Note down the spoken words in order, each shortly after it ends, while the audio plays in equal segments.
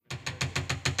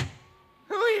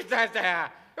that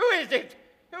there? Who is it?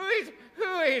 Who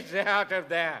is out of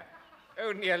there?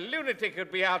 Only a lunatic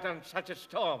could be out on such a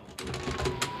storm.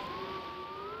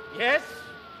 Yes?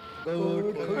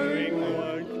 Good King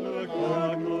on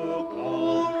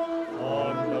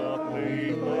the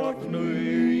plain of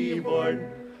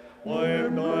Newburn, where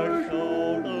the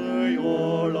shall they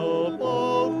all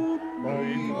above,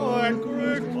 bring one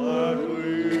Christmas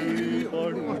Eve.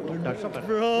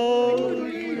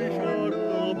 Proudly shall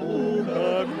the moon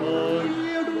that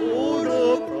night, oh,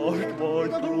 the frost was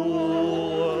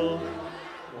through,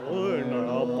 when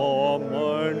a bomb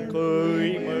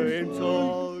came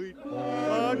inside,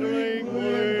 paddling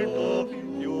with the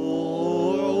fuel.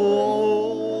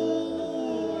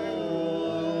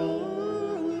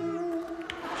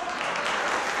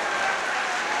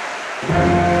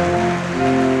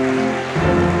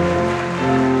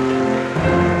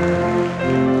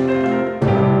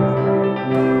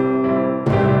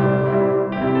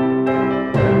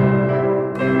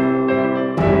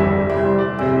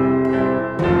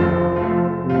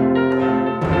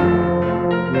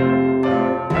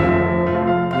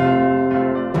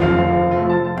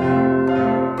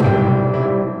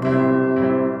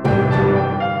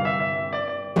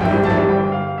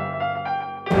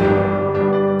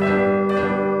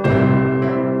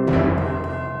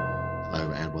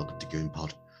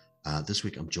 This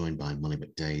week I'm joined by Molly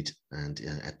McDade, and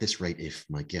at this rate, if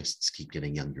my guests keep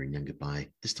getting younger and younger, by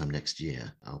this time next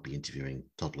year, I'll be interviewing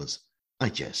toddlers. I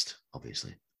jest,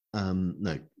 obviously.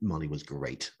 No, Molly was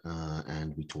great,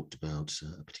 and we talked about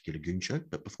a particular Goon show.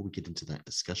 But before we get into that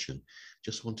discussion,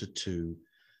 just wanted to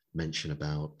mention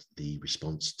about the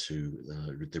response to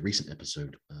the recent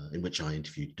episode in which I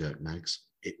interviewed Dirk Maggs.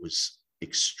 It was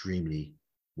extremely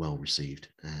well received,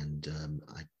 and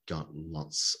I got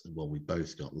lots, well, we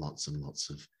both got lots and lots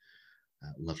of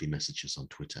lovely messages on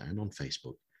Twitter and on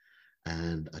Facebook.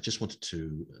 And I just wanted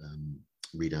to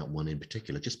read out one in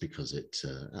particular, just because it's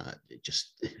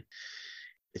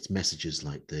messages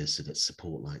like this and it's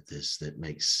support like this that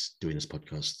makes doing this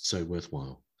podcast so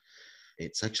worthwhile.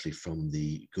 It's actually from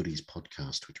the Goodies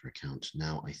Podcast Twitter account.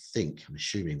 Now, I'm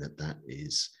assuming that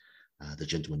is the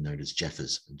gentleman known as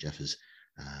Jeffers, and Jeffers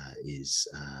is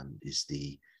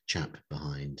the chap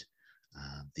behind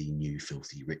the new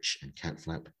Filthy Rich and Cat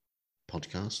Flap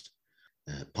podcast,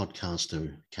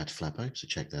 Podcasto Cat Flappo, so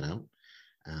check that out.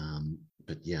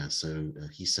 But yeah, so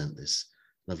he sent this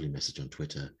lovely message on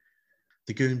Twitter.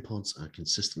 The Goon Pods are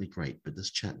consistently great, but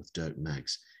this chat with Dirk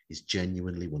Maggs is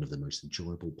genuinely one of the most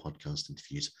enjoyable podcast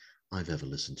interviews I've ever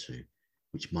listened to,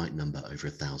 which might number over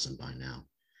 1,000 by now.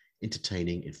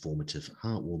 Entertaining, informative,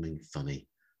 heartwarming, funny.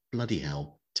 Bloody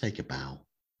hell, take a bow.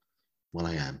 Well,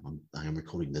 I am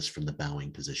recording this from the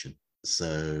bowing position.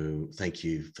 So thank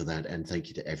you for that. And thank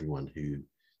you to everyone who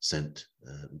sent,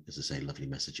 as I say, lovely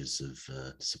messages of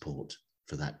support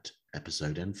for that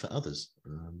episode and for others.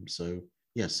 So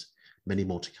yes, many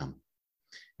more to come.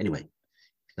 Anyway,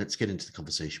 let's get into the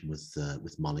conversation with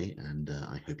Molly, and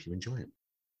I hope you enjoy it.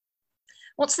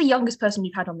 What's the youngest person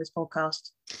you've had on this podcast?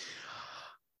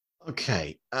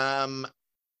 Okay,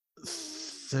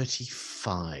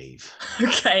 35.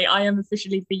 Okay, I am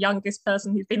officially the youngest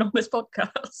person who's been on this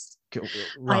podcast.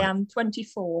 Right. I am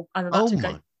 24. I'm about to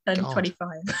go turn 25.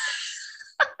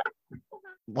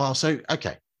 Well, so,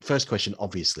 okay, first question,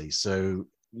 obviously. So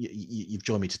you've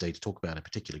joined me today to talk about a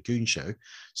particular Goon show.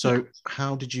 So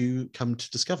how did you come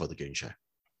to discover the Goon show?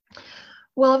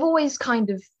 Well, I've always kind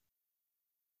of,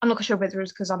 I'm not sure whether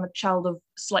it's because I'm a child of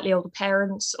slightly older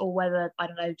parents or whether, I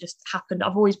don't know, just happened.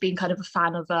 I've always been kind of a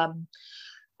fan of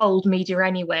old media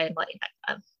anyway, and like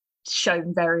I've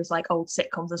shown various like old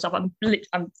sitcoms and stuff.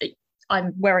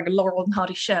 I'm wearing a Laurel and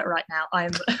Hardy shirt right now.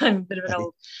 I'm a bit of an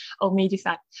old media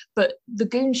fan. But the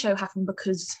Goon show happened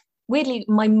because, weirdly,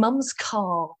 my mum's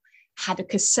car had a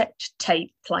cassette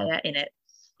tape player in it.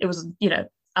 It was,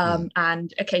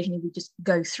 and occasionally we just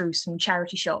go through some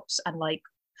charity shops and like,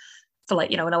 for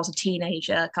like, when I was a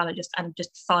teenager, kind of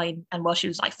just find, and while she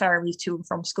was like ferrying me to and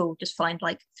from school, just find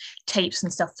like tapes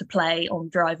and stuff to play on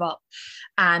drive up.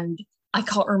 And I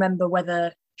can't remember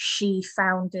whether she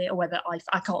found it or whether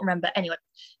I can't remember. Anyway,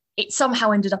 it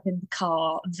somehow ended up in the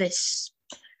car, the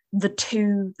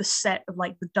set of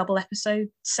like the double episode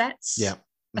sets. Yeah.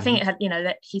 Mm-hmm. I think it had,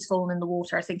 that He's Fallen in the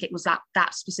Water. I think it was that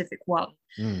specific one.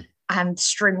 And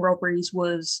String Robberies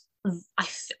was,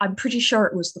 I'm pretty sure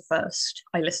it was the first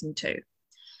I listened to.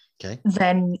 Okay.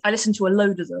 Then I listened to a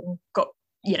load of them,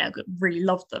 really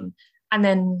loved them. And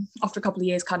then after a couple of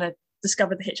years, kind of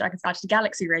discovered the Hitchhiker's Guide to the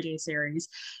Galaxy radio series,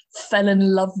 fell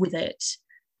in love with it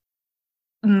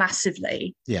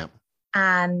massively. Yeah.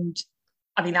 And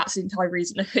I mean, that's the entire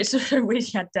reason we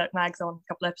had Dirk Maggs on a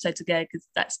couple of episodes ago, because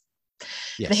that's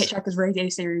Yes. the Hitchhiker's Radio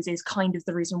series is kind of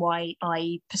the reason why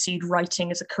I pursued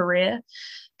writing as a career,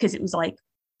 because it was like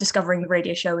discovering the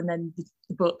radio show and then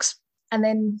the books. And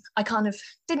then I kind of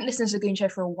didn't listen to the Goon Show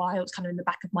for a while. It was kind of in the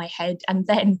back of my head. And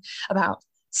then about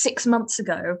 6 months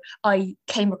ago, I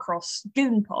came across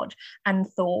Goon Pod and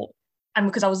thought, and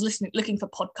because I was looking for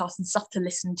podcasts and stuff to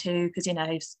listen to, because, you know,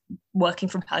 I was working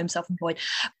from home, self-employed.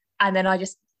 And then I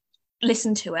just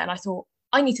listened to it and I thought,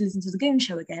 I need to listen to the Goon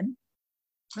Show again.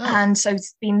 Oh. And so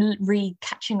it's been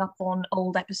catching up on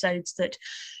old episodes that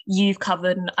you've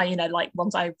covered, and you know, like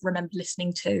ones I remember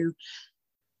listening to.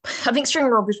 I think String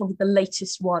Rob is probably the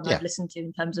latest one I've listened to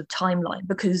in terms of timeline,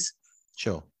 because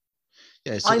sure,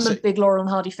 yeah, I'm a big Laurel and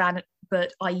Hardy fan,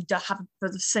 but I haven't,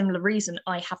 for the similar reason,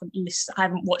 I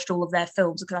haven't watched all of their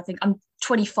films, because I think I'm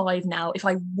 25 now. If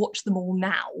I watch them all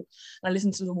now and I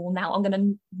listen to them all now, I'm going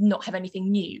to not have anything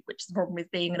new, which is the problem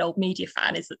with being an old media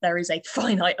fan, is that there is a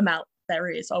finite amount there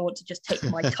is. So I want to just take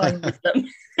my time with them.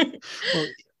 Well,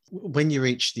 when you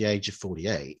reach the age of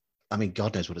 48, I mean,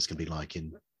 God knows what it's going to be like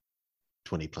in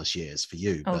 20 plus years for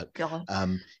you. Oh, but God.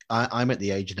 I'm at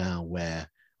the age now where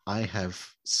I have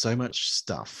so much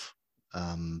stuff,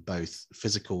 both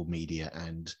physical media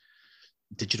and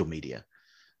digital media,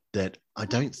 that I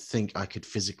don't think I could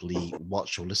physically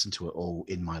watch or listen to it all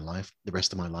in my life, the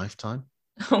rest of my lifetime.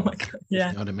 Oh my God, yeah.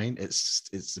 You know what I mean?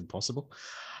 It's impossible.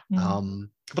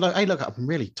 But I look, I'm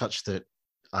really touched that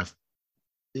I've,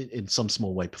 in some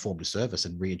small way, performed a service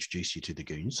and reintroduced you to the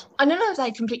Goons. I don't know if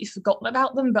I'd completely forgotten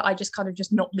about them, but I just kind of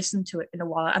just not listened to it in a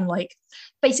while. And like,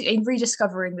 basically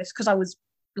rediscovering this, because I was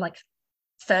like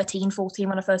 13, 14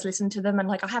 when I first listened to them, and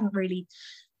like I hadn't really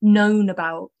known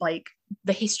about like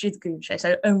the history of the Goon Show.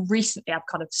 So recently I've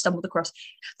kind of stumbled across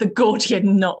the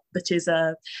Gordian knot that is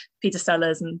Peter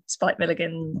Sellers and Spike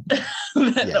Milligan,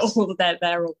 yes.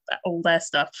 all their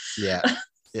stuff.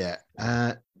 Yeah.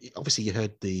 Obviously you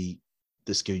heard the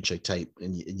Goon Show tape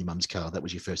in your mum's car. That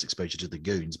was your first exposure to the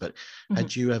Goons, but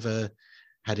had you ever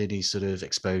had any sort of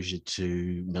exposure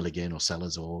to Milligan or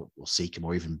Sellers or Seacombe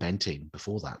or even Benteen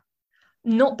before that?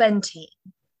 Not Benteen.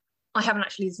 I haven't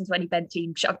actually listened to any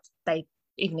Benteen. They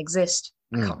even exist.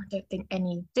 I don't think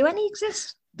any. Do any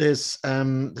exist? There's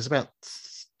about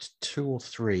 2 or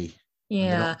 3.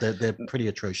 Yeah, they're pretty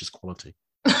atrocious quality.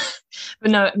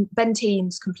 But no,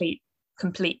 Benteen's complete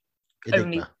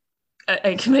enigma.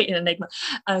 Only complete enigma.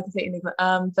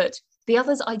 But the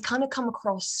others I kind of come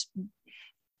across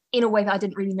in a way that I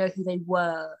didn't really know who they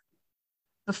were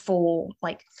before.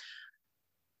 Like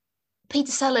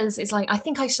Peter Sellers is like, I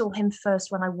think I saw him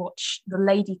first when I watched The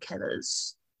Lady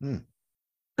Killers.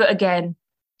 But again,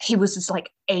 he was just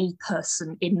like a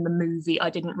person in the movie. I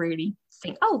didn't really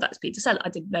think, oh, that's Peter Sellers. I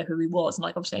didn't know who he was. And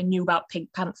like, obviously I knew about Pink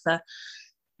Panther,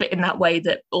 but in that way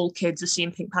that all kids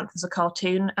assume Pink Panther's a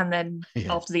cartoon. And then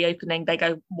after the opening, they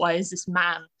go, why is this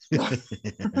man?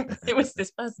 It was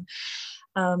this person.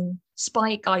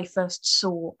 Spike I first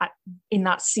saw in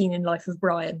that scene in Life of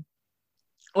Brian,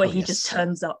 where he just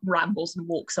turns up, rambles and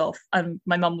walks off. And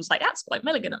my mum was like, that's Spike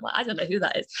Milligan. I'm like, I don't know who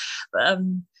that is. But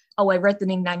I read the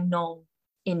Ning Nang Nong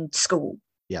in school.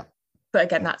 Yeah. But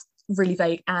again, that's really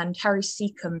vague. And Harry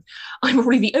Seacombe, I'm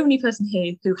probably the only person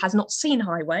here who has not seen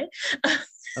Highway.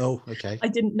 Oh, okay. I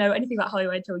didn't know anything about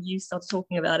Highway until you started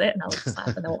talking about it, and I was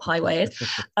sad to know what Highway is.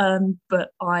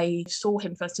 But I saw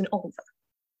him first in Oliver,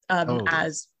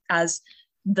 as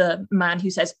the man who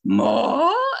says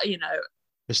 "more," you know,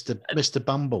 Mr.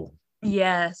 Bumble.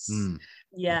 Yes.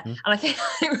 Yeah, and I think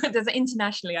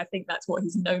internationally, I think that's what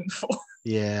he's known for.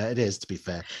 Yeah, it is. To be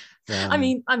fair, I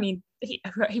mean, he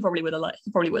probably would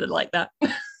have liked that.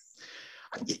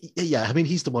 Yeah, I mean,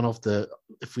 he's the one of the.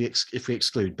 If we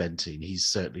exclude Benteen, he's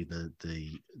certainly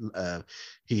the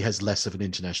he has less of an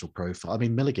international profile. I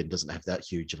mean, Milligan doesn't have that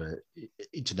huge of a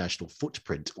international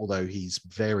footprint, although he's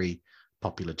very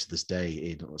popular to this day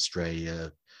in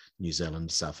Australia, New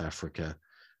Zealand, South Africa.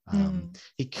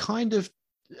 He kind of.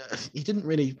 He didn't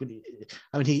really.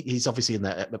 I mean, he's obviously in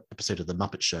that episode of the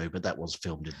Muppet Show, but that was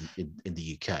filmed in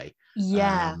the UK.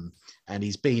 Yeah, and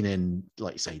he's been in,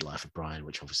 like you say, Life of Brian,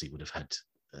 which obviously would have had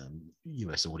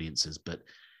US audiences, but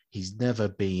he never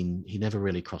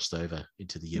really crossed over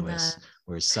into the US. No.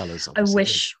 Whereas Sellers, I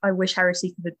wish Harry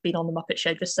Seacombe had been on the Muppet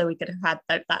Show just so we could have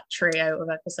had that trio of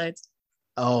episodes.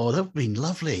 Oh, that would have been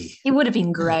lovely. He would have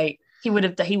been great. He would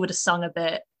have sung a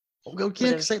bit. Oh, yeah,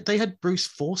 because they had Bruce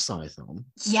Forsyth on.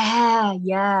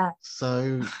 Yeah.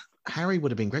 So Harry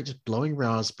would have been great, just blowing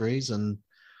raspberries and.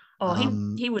 Oh,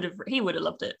 he would have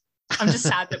loved it. I'm just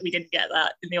sad that we didn't get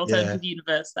that in the alternative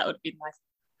universe. That would have been nice.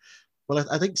 Well,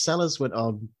 I think Sellers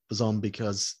was on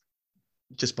because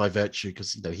just by virtue,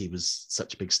 because he was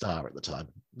such a big star at the time,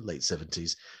 late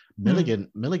 70s. Hmm.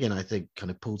 Milligan, I think,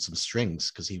 kind of pulled some strings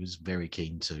because he was very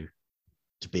keen to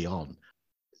be on.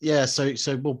 Yeah, so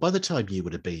well, by the time you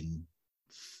would have been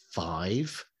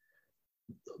 5,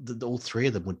 all 3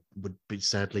 of them would be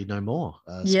sadly no more.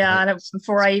 Yeah, and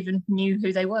before I even knew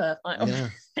who they were. Like, Yeah,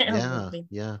 yeah,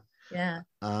 yeah, yeah.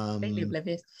 completely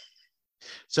oblivious.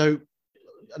 So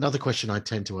another question I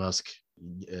tend to ask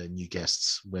new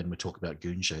guests when we talk about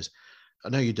goon shows, I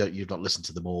know you've not listened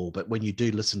to them all, but when you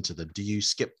do listen to them, do you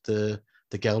skip the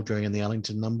Geldring and the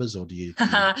Ellington numbers, or do you?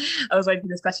 I was waiting for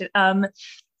this question.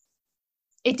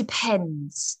 It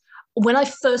depends. When I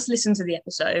first listen to the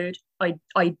episode, I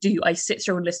sit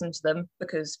through and listen to them,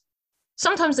 because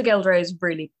sometimes the Geldres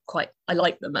really I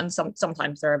like them, and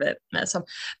sometimes they're a bit some,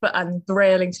 and the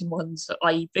Ray Ellington ones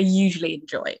I usually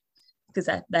enjoy because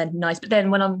they're nice. But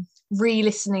then when I'm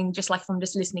re-listening, just like if I'm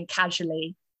just listening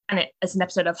casually, and it's an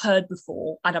episode I've heard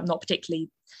before, and I'm not particularly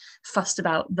fussed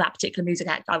about that particular music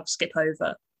act, I'll skip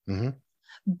over. Mm-hmm.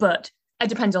 But it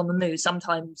depends on the mood.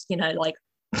 Sometimes, like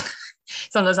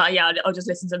sometimes I'll just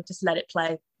listen to them, just let it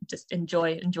play, just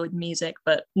enjoy the music.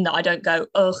 But no, I don't go,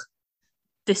 ugh,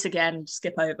 this again,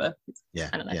 skip over. Yeah,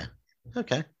 I don't know. yeah.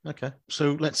 Okay.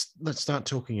 So let's start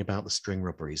talking about the String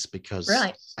Robberies, because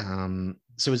Right.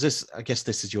 So is this? I guess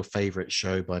this is your favorite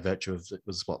show by virtue of it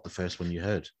was the first one you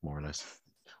heard, more or less.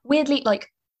 Weirdly,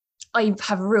 I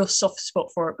have a real soft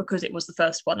spot for it because it was the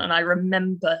first one, and I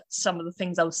remember some of the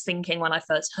things I was thinking when I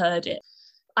first heard it.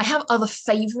 I have other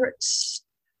favorites,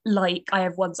 like I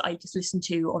have ones I just listen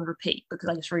to on repeat because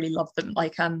I just really love them.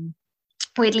 Like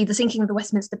weirdly, The Sinking of the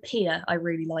Westminster Pier, I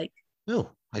really like. Oh,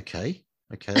 okay.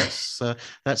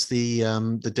 That's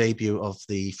the debut of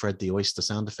the Fred the Oyster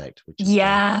sound effect. Which is,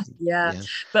 yeah.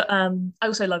 But I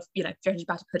also love, Judge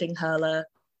Batter Pudding Hurler.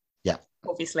 Yeah,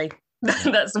 obviously.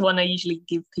 That's the one I usually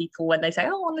give people when they say, "Oh,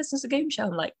 I want to listen to the Goon Show."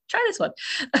 I'm like, try this one.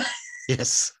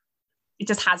 Yes. It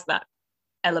just has that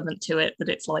element to it that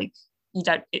it's like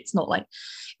it's not like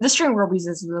the String Robberies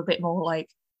is a little bit more like,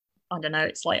 I don't know,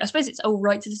 it's like, I suppose it's all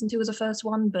right to listen to as a first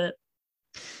one, but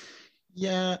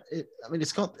yeah,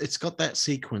 it's got that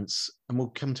sequence, and we'll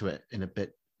come to it in a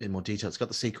bit in more detail. It's got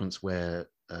the sequence where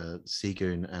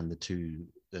Seagoon and the 2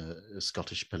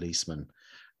 Scottish policemen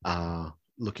are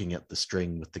looking at the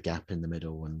string with the gap in the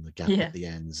middle and the gap at the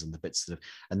ends and the bits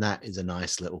and that is a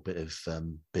nice little bit of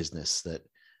business that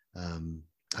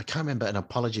I can't remember, and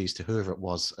apologies to whoever it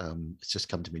was. It's just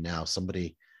come to me now.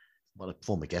 Somebody, a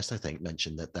former guest, I think,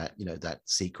 mentioned that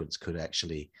sequence could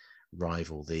actually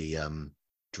rival the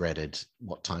dreaded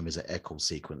 "What Time Is It" Eccles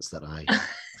sequence that I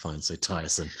find so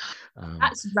tiresome.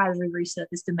 That's rather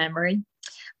resurfaced in memory.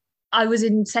 I was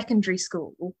in secondary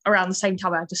school around the same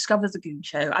time I discovered the Goon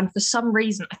Show, and for some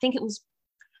reason, I think it was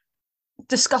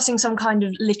discussing some kind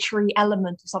of literary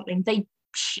element or something.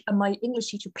 My English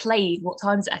teacher played "What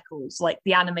Time Is It" Eccles, like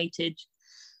the animated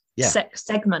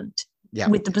segment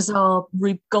with the bizarre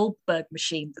Rube Goldberg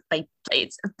machine that they play.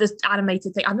 It's this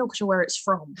animated thing. I'm not sure where it's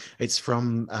from. It's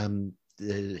from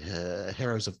the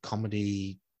Heroes of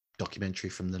Comedy documentary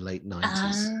from the late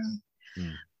 90s.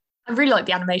 I really like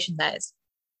the animation there.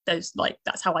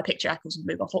 That's how I picture Eccles and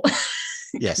Blue Bottle.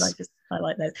 Yes. I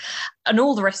like those. And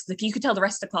all the rest you could tell the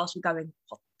rest of the class were going,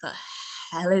 what the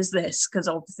hell is this? Because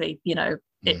obviously,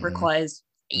 it requires,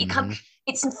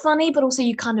 it's funny, but also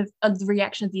you kind of, the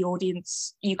reaction of the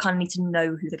audience, you kind of need to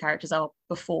know who the characters are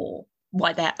before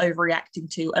why they're overreacting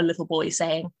to a little boy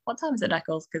saying, "What time is it,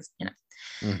 Eccles?" Because,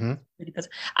 really does.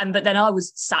 But then I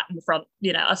was sat in the front,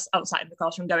 I was sat in the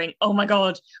classroom going, "Oh my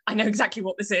God, I know exactly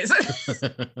what this is."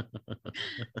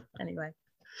 Anyway.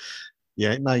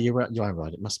 Yeah, no, you're right. You are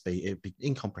right. It'd be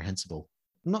incomprehensible.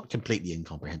 Not completely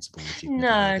incomprehensible.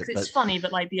 No, because it's funny,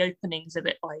 but like the opening's a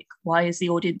bit like, why is the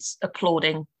audience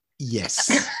applauding? Yes.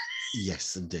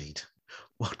 Yes, indeed.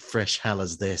 What fresh hell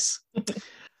is this?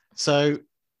 So,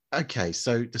 okay,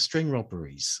 so the String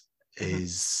Robberies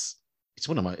is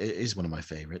one of my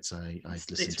favorites. I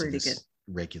listen to this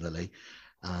regularly.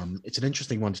 It's an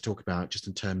interesting one to talk about, just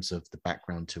in terms of the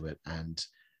background to it and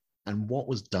what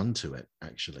was done to it,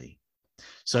 actually.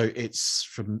 So it's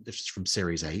from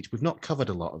Series 8. We've not covered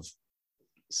a lot of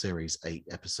Series 8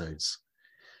 episodes.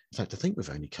 In fact, I think we've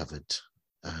only covered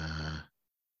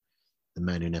The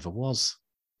Man Who Never Was.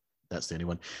 That's the only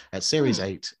one. Series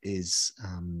 8 is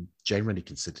generally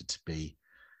considered to be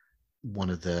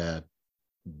one of the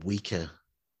weaker,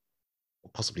 or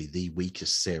possibly the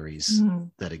weakest series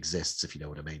that exists, if you know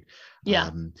what I mean. Yeah.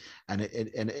 And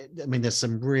I mean, there's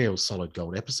some real solid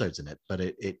gold episodes in it, but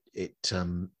it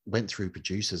went through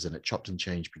producers and it chopped and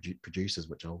changed producers,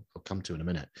 which I'll come to in a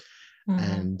minute.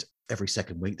 and every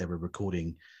second week they were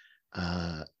recording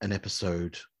an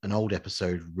old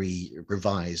episode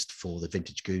revised for the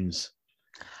Vintage Goons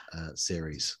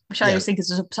series. Which I always think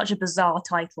is such a bizarre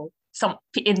title. Some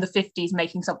in the 50s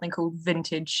making something called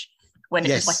Vintage when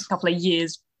it was like a couple of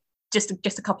years, just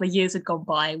a couple of years had gone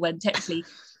by, when technically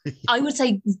I would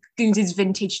say Goons is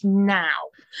vintage now.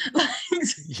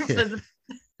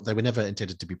 They were never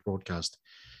intended to be broadcast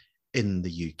in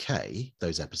the UK,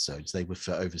 those episodes. They were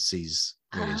for overseas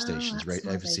radio stations,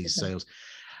 overseas sales.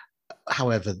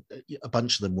 However, a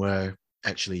bunch of them were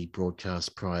actually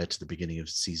broadcast prior to the beginning of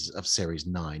series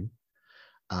 9.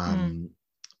 And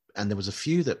there was a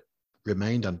few that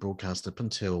remained unbroadcast up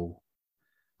until,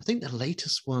 I think the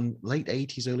latest one, late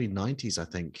 80s, early 90s, I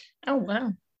think. Oh,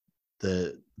 wow.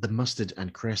 The Mustard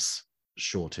and Cress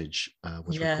shortage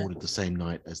was recorded the same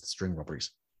night as the String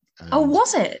Robberies. Oh,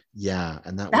 was it? Yeah,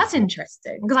 and that's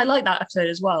interesting, because I like that episode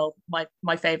as well.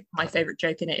 My favorite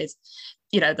joke in it is,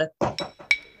 the.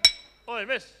 Oi,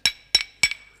 miss.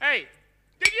 Hey,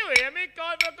 did you hear me?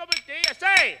 Going for a cup of tea? I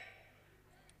say.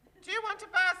 Do you want to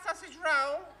buy a sausage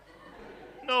roll?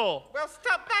 No. Well,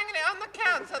 stop banging it on the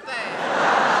counter then.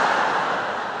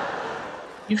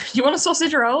 You want a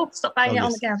sausage roll? Stop banging it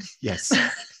on the counter. Yes.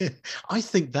 I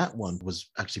think that one was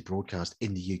actually broadcast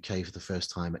in the UK for the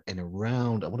first time in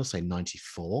around, I want to say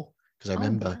 94, because I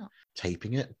remember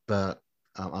taping it, but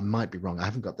I might be wrong. I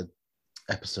haven't got the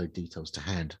episode details to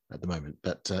hand at the moment.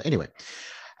 But anyway,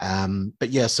 but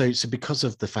yeah, so because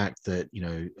of the fact that,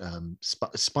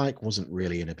 Spike wasn't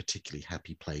really in a particularly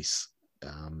happy place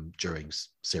during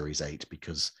Series 8,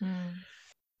 because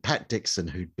Pat Dixon,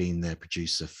 who'd been their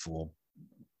producer for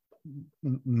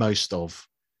most of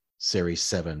Series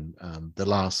 7, the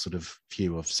last sort of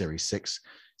few of Series 6,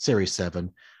 Series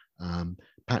 7,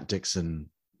 Pat Dixon,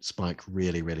 Spike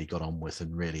really, really got on with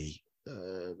and really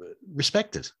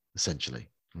respected, essentially.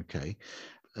 Okay.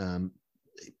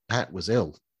 Pat was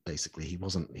ill, basically. He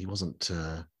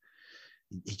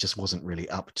just wasn't really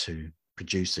up to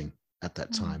producing at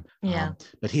that time.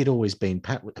 But he had always been,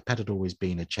 Pat had always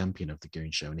been a champion of the Goon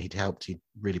Show, and he'd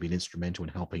really been instrumental in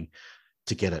helping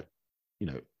to get it,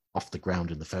 off the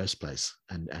ground in the first place,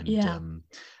 and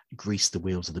grease the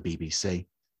wheels of the BBC.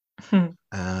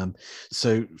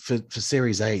 So for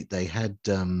Series 8, they had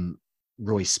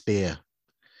Roy Spear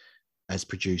as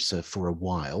producer for a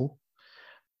while,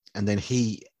 and then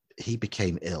he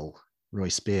became ill. Roy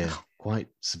Spear, quite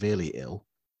severely ill,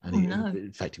 and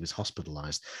in fact he was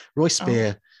hospitalized. Roy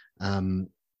Spear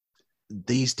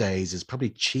these days is probably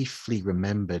chiefly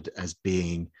remembered as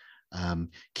being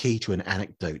key to an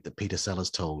anecdote that Peter Sellers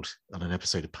told on an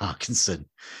episode of Parkinson.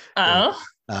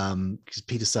 Because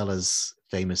Peter Sellers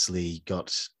famously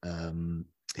got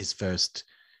his first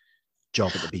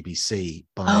job at the BBC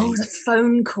by the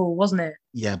phone call, wasn't it?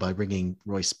 Yeah, by ringing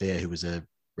Roy Spear, who was a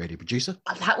radio producer.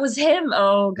 That was him.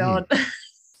 Oh God.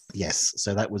 Yes,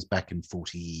 so that was back in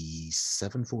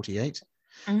 47, 48.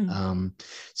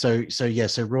 So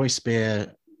Roy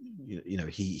Spear,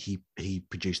 he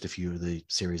produced a few of the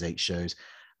Series 8 shows,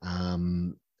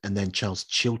 and then Charles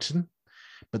Chilton,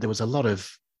 but there was a lot of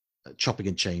chopping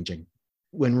and changing.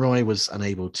 When Roy was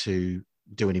unable to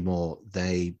do any more,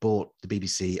 the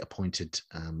BBC appointed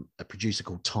a producer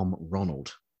called Tom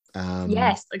Ronald.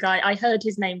 Yes, the guy, I heard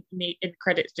his name in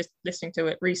credits just listening to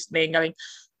it recently and going,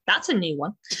 that's a new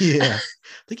one. Yeah, I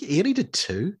think he only did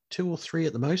two or three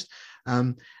at the most.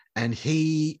 And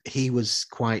he was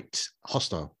quite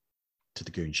hostile to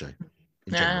the Goon Show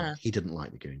in general. He didn't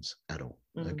like the Goons at all.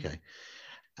 Okay.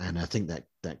 And I think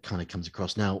that kind of comes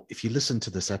across. Now, if you listen to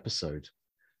this episode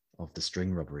of the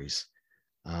String Robberies,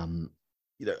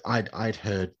 I'd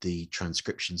heard the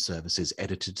transcription service's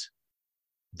edited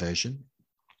version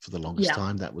for the longest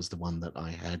time. That was the one that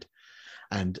I had.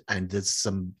 And there's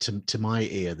some, to my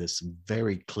ear, there's some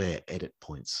very clear edit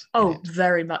points. Oh,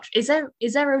 very much. Is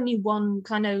there only one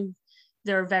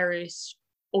there are various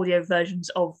audio versions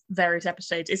of various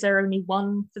episodes. Is there only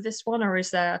one for this one, or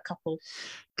is there a couple?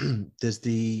 There's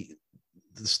the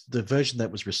version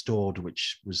that was restored,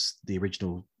 which was the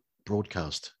original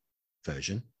broadcast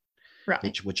version,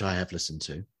 right? Which I have listened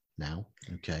to now.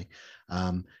 Okay.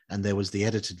 And there was the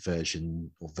edited version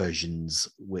or versions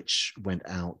which went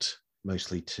out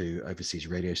mostly to overseas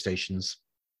radio stations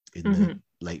in the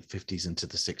late 50s into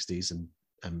the 60s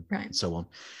and so on.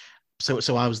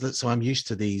 So I'm used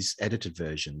to these edited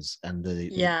versions, and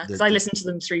because I listen to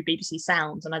them through BBC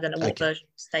Sounds, and I don't know what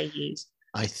versions they use.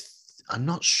 I'm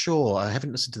not sure. I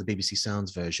haven't listened to the BBC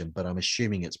Sounds version, but I'm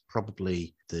assuming it's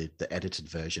probably the edited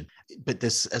version. But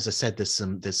this, as I said, there's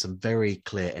some very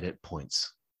clear edit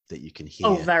points that you can hear.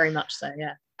 Oh, very much so,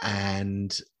 yeah.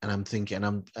 and I'm thinking,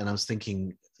 and I was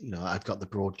thinking, you know, I've got the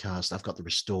broadcast, I've got the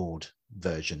restored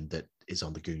version that is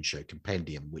on the Goon Show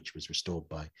Compendium, which was restored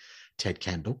by Ted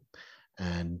Kendall.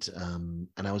 And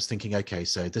I was thinking, okay,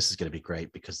 so this is going to be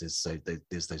great because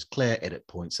there's those clear edit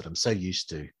points that I'm so used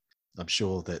to. I'm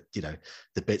sure that, you know,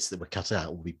 the bits that were cut out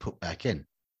will be put back in.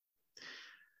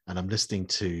 And I'm listening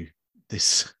to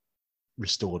this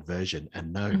restored version,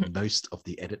 and no, most of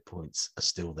the edit points are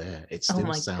still there. It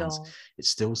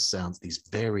still sounds these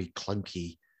very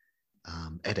clunky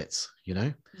edits, you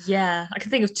know. Yeah, I can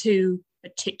think of two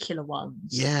particular ones.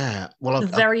 Yeah, well, the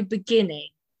very beginning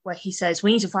where he says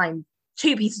we need to find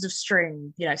 2 pieces of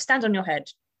string, you know, stand on your head.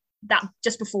 That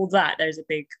just before that, there's a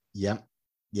big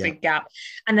big gap,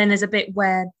 and then there's a bit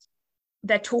where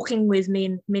they're talking with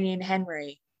Minnie and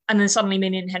Henry, and then suddenly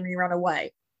Minnie and Henry run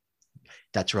away.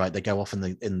 That's right. They go off in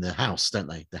the house, don't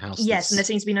they? The house. Yes, and there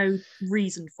seems to be no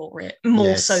reason for it,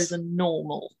 more so than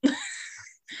normal.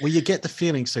 Well, you get the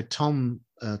feeling. So Tom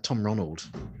Ronald,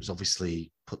 who's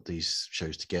obviously put these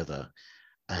shows together,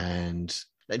 and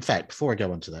in fact, before I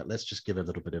go on to that, let's just give a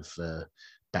little bit of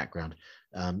background.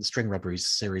 String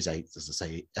Rubberies Series 8, as I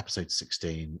say, episode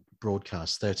 16,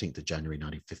 broadcast 13th of January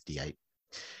 1958.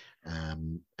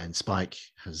 And Spike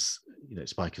has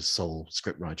sole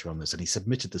script writer on this, and he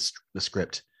submitted the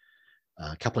script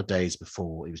a couple of days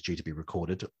before it was due to be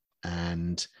recorded.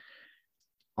 And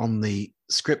on the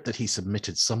script that he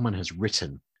submitted, someone has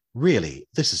written, "Really,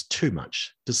 this is too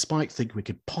much. Does Spike think we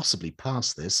could possibly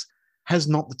pass this? Has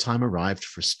not the time arrived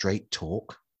for straight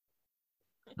talk?"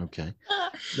 Okay.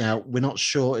 Now, we're not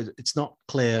sure. It's not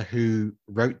clear who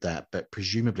wrote that, but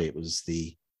presumably it was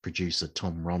the producer,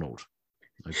 Tom Ronald.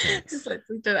 Okay.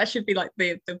 That should be like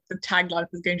the tagline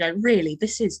for the Goon Show. Really,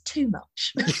 this is too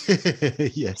much.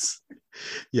 Yes.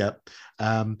 Yeah.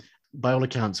 By all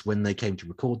accounts, when they came to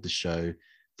record the show,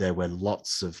 there were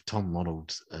lots of Tom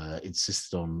Ronald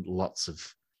insisted on lots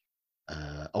of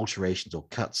alterations or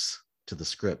cuts to the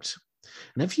script.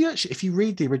 And if you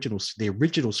read the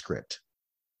original script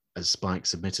as Spike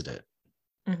submitted it,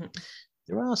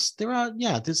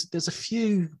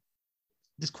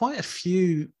 there's quite a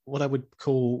few what I would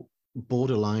call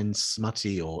borderline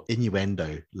smutty or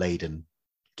innuendo laden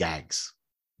gags.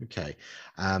 Okay.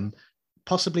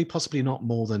 Possibly not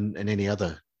more than in any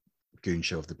other Goon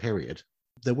Show of the period.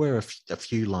 There were a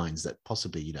few lines that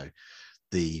possibly, you know,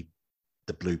 the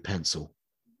blue pencil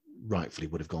rightfully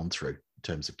would have gone through in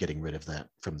terms of getting rid of that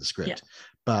from the script. Yeah.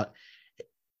 But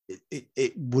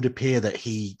it would appear that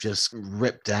he just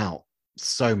ripped out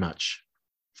so much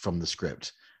from the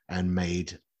script and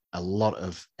made a lot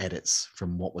of edits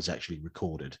from what was actually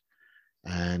recorded.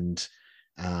 And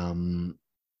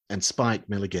Spike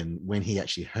Milligan, when he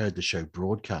actually heard the show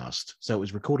broadcast, so it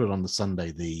was recorded on the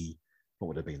Sunday, the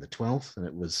 12th, and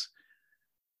it was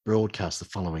broadcast the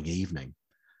following evening.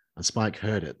 And Spike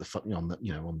heard it on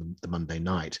the Monday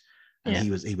night, and he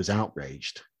was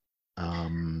outraged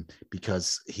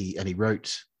because he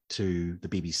wrote to the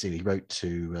BBC. He wrote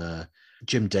to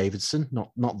Jim Davidson,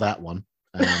 not that one.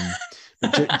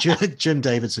 But Jim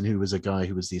Davidson, who was a guy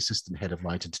who was the assistant head of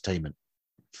light entertainment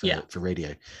for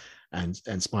radio, and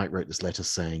Spike wrote this letter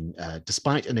saying,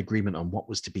 despite an agreement on what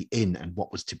was to be in and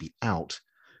what was to be out,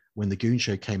 when the Goon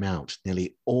Show came out,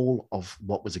 nearly all of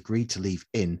what was agreed to leave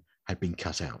in had been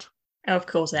cut out. Oh, of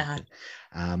course it had.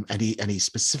 And he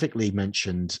specifically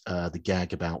mentioned the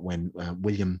gag about when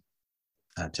William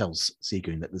tells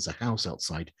Seagoon that there's a house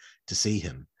outside to see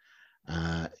him.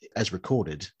 As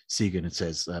recorded, Seagoon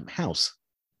says, "House,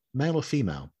 male or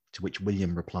female?" To which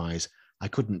William replies, "I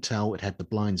couldn't tell. It had the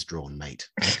blinds drawn, mate."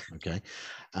 Okay.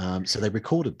 So they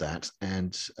recorded that,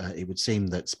 and it would seem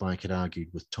that Spike had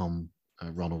argued with Tom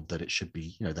Ronald that it should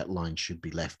be, that line should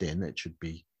be left in, it should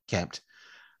be kept.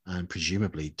 And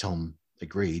presumably Tom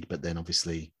agreed, but then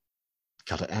obviously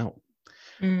cut it out.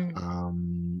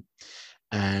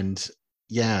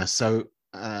 So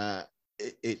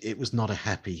it was not a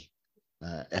happy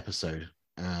episode.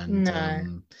 And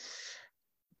no.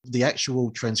 The actual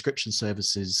transcription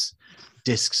services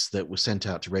discs that were sent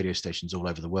out to radio stations all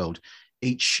over the world,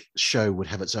 each show would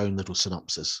have its own little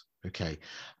synopsis. Okay.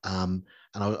 And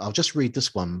I'll just read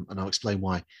this one and I'll explain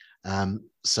why.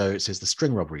 So it says, "The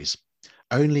String Robberies.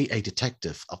 Only a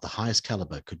detective of the highest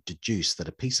caliber could deduce that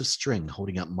a piece of string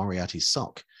holding up Moriarty's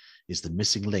sock is the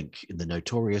missing link in the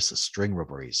notorious string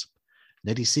robberies.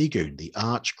 Neddy Seagoon, the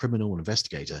arch criminal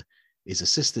investigator, is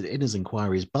assisted in his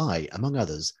inquiries by, among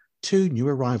others, 2 new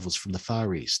arrivals from the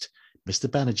Far East, Mr.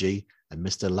 Banerjee and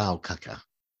Mr. Lalkaka."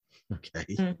 Okay.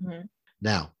 Mm-hmm.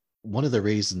 Now, one of the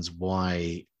reasons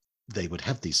why they would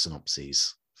have these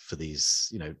synopses for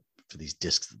these, for these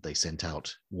discs that they sent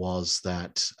out was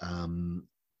that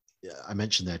I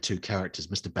mentioned there are two characters,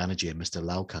 Mr. Banerjee and Mr.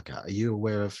 Lalkaka. Are you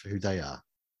aware of who they are?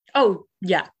 Oh,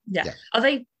 yeah. Yeah.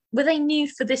 Were they new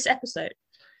for this episode?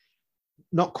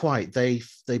 Not quite. They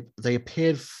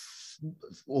appeared,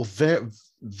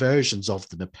 versions of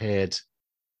them appeared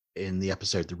in the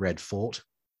episode The Red Fort,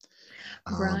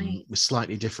 Right. with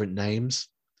slightly different names.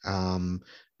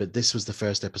 But this was the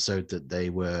first episode that they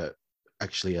were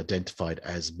actually identified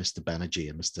as Mr. Banerjee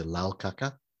and Mr.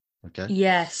 Lalkaka. Okay.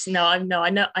 Yes. No, I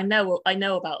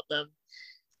know about them.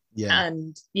 Yeah.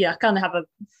 And yeah, I kind of have a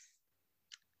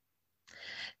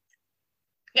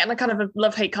kind of a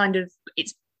love-hate kind of,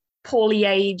 it's poorly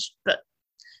aged, but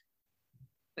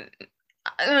it's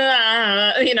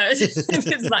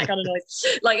that kind of noise.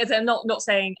 Like, I'm not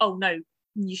saying, oh no,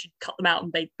 you should cut them out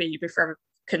and they'd be forever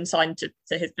consigned to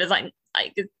his, but like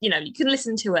you can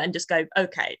listen to it and just go,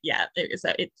 okay, yeah,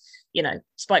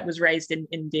 Spike was raised in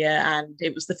India and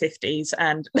it was the 50s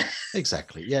and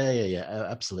Exactly. Yeah,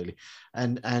 absolutely.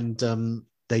 And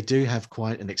they do have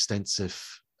quite an extensive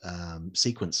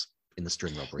sequence in the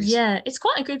string robberies. Yeah, it's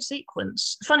quite a good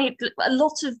sequence. Funny, a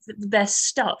lot of their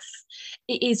stuff,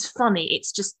 it is funny.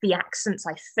 It's just the accents,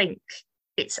 I think,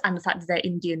 and the fact that they're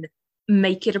Indian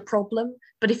make it a problem.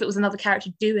 But if it was another character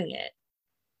doing it,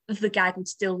 the gag would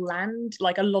still land.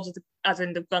 Like a lot of as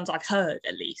in the ones I've heard,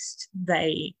 at least,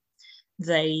 they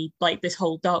like this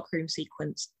whole darkroom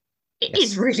sequence. It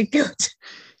is really good.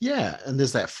 Yeah, and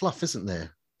there's that fluff, isn't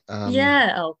there?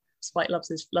 Yeah. Oh, Spike loves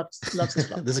his fluff.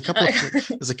 There's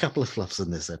a couple of fluffs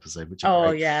in this episode, which are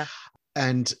great. Yeah.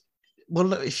 And well,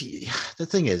 look, the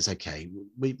thing is, okay,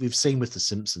 we've seen with The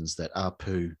Simpsons that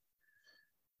Apu,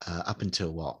 up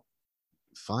until what,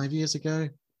 5 years ago?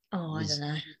 Oh, I don't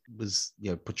know. Was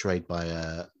portrayed by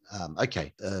a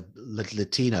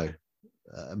Latino,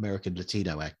 American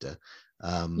Latino actor.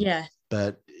 Yeah.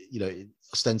 But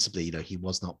ostensibly, he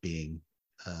was not being.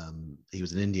 He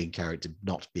was an Indian character,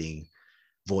 not being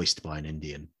voiced by an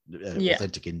Indian,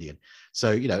 authentic Indian.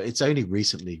 So it's only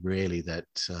recently, really, that.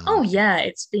 Oh yeah,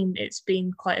 it's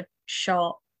been quite a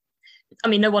sharp. I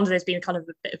mean, no wonder there's been kind of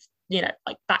a bit of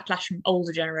like backlash from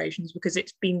older generations, because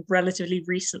it's been relatively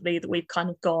recently that we've kind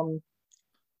of gone,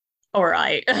 all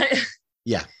right.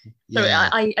 Yeah. So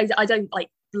I don't like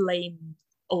blame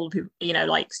old people,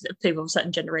 like people of a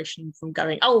certain generation from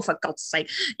going, oh, for God's sake,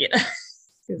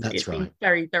 That's it's right. been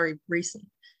very, very recent.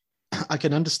 I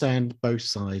can understand both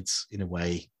sides in a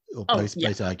way, or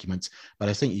both arguments, but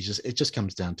I think it just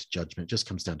comes down to judgment, it just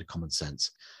comes down to common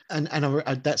sense. And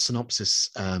that synopsis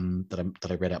that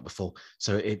I read out before,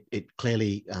 so it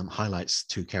clearly highlights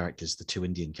two characters, the two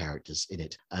Indian characters in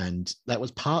it, and that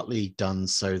was partly done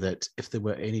so that if there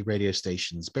were any radio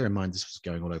stations, bear in mind this was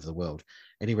going all over the world,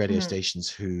 any radio stations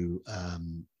who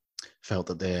felt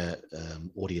that their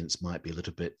audience might be a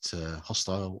little bit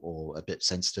hostile or a bit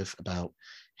sensitive about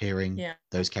hearing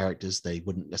those characters, they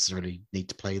wouldn't necessarily need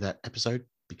to play that episode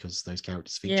because those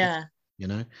characters featured.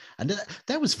 And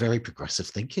that was very progressive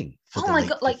thinking for the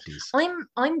late 50s. Like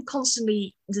I'm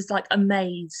constantly just like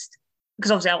amazed,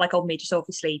 because obviously I like old media, so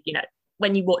obviously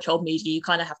when you watch old media you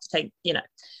kind of have to take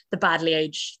the badly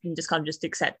aged and just kind of just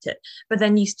accept it, but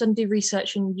then you start to do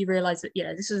research and you realize that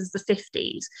this was the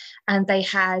 50s and they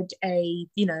had a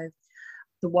the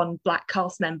one black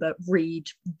cast member read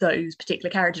those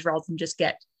particular characters rather than just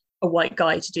get a white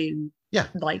guy to do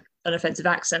like an offensive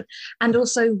accent. And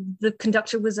also the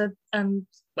conductor was a at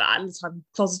the time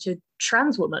closeted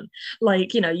trans woman.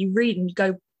 Like you read and you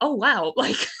go, oh wow,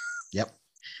 like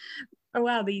oh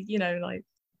wow, the like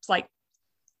it's like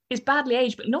it's badly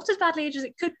aged, but not as badly aged as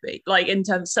it could be, like in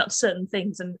terms of certain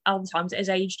things, and other times it has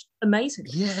aged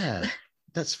amazingly.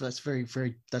 That's a very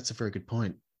good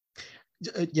point.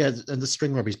 And the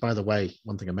string robberies, by the way,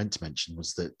 one thing I meant to mention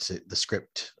was that the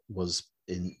script was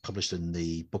published in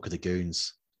the Book of the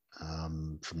Goons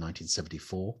from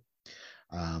 1974.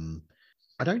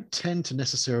 I don't tend to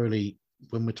necessarily,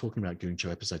 when we're talking about Goon Show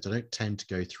episodes, I don't tend to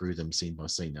go through them scene by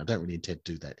scene. I don't really intend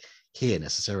to do that here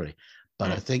necessarily,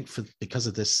 but I think because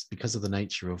of the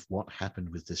nature of what happened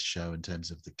with this show in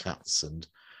terms of the cuts and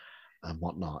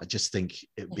whatnot, I just think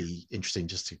it'd be interesting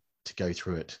just to go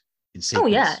through it in sequence. Oh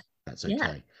yeah. That's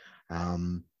okay.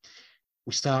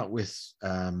 We start with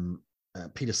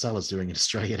Peter Sellers doing an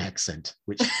Australian accent,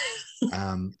 which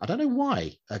I don't know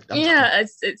why.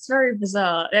 It's very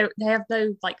bizarre. They have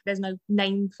no there's no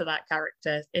name for that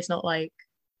character. It's not like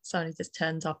somebody just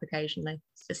turns up occasionally.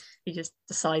 It's just he just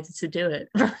decided to do it.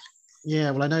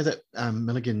 Yeah, well, I know that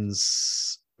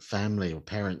Milligan's family or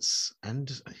parents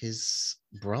and his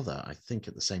brother, I think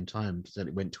at the same time,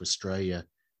 went to Australia,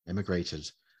 emigrated.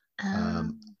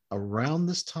 Around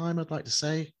this time, I'd like to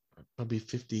say, probably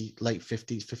late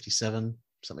 50s, 57,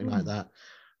 something like that.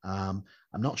 I'm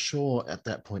not sure at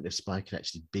that point if Spike had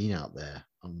actually been out there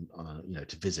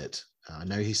to visit. I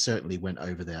know he certainly went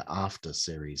over there after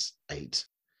series 8.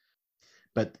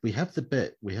 But we have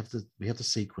the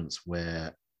sequence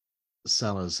where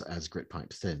Sellers as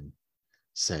Gritpipe Thin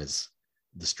says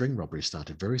the string robbery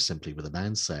started very simply with a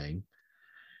man saying,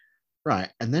 right,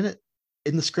 and then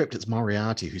in the script it's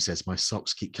Moriarty who says my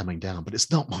socks keep coming down, but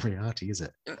it's not Moriarty, is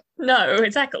it? No,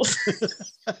 it's Eccles.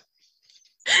 For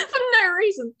no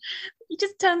reason. He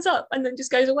just turns up and then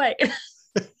just goes away.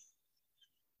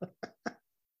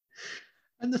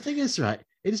 And the thing is, right,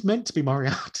 it is meant to be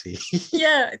Moriarty.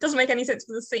 Yeah, it doesn't make any sense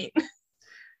for the scene.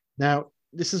 Now,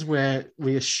 this is where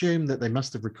we assume that they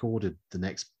must have recorded the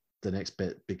next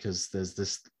bit, because there's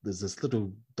this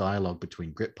little dialogue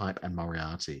between Gritpipe and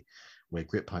Moriarty where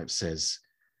Gritpipe says,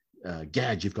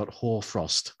 Gad, you've got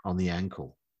hoarfrost on the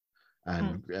ankle.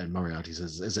 And Moriarty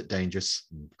says, is it dangerous?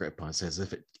 And Gritpipe says,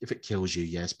 if it kills you,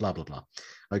 yes, blah, blah, blah.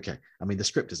 Okay. I mean, the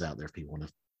script is out there if people want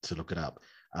to look it up.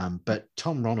 But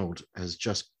Tom Ronald has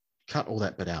just cut all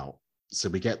that bit out. So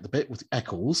we get the bit with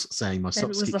Eccles saying, my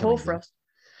socks keep coming down. Maybe it was the hoarfrost.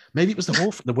 Maybe it was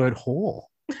the word whore.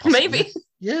 Possibly. Maybe.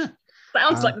 Yeah.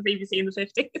 Sounds like the BBC in the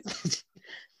 50s.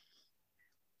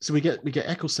 So we get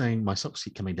Eccles saying, my socks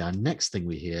keep coming down. Next thing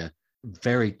we hear,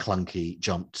 very clunky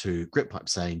jump to Gritpipe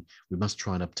saying, we must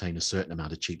try and obtain a certain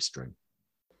amount of cheap string.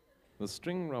 The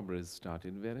string robberies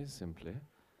started very simply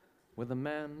with a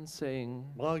man saying,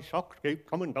 my socks keep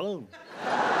coming down.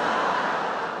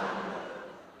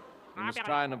 we must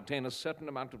try and obtain a certain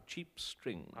amount of cheap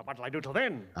string. What'll I do till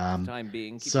then? Time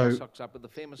being, keep your socks up with the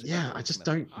famous... Yeah, I just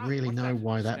don't really know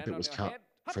why that bit was cut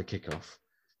for a kickoff.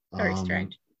 Very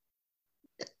strange.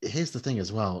 Here's the thing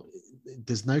as well.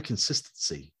 There's no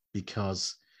consistency,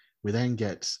 because we then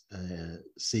get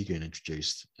Seagoon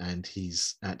introduced, and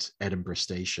he's at Edinburgh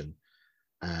Station,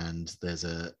 and there's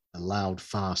a loud,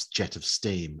 fast jet of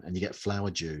steam, and you get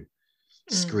Flowerdew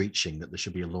screeching that there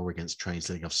should be a law against trains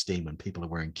letting off steam when people are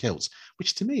wearing kilts,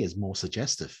 which to me is more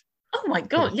suggestive. Oh my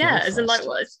God, yeah. As in, like,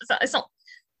 well, it's not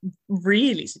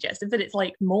really suggestive, but it's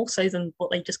like more so than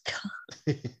what they just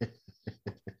cut.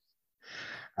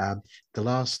 The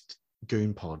last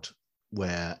Goon Pod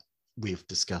where we've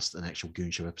discussed an actual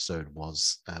Goon Show episode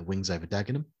was Wings Over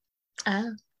Dagenham.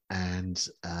 And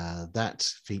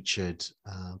that featured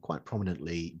quite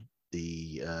prominently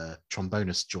the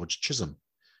trombonist George Chisholm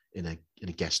in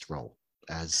a guest role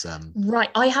as right.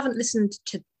 I haven't listened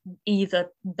to either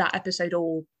that episode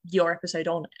or your episode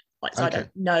on it, like, so okay. I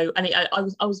don't know. And I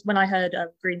was when I heard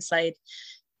Greenslade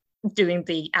doing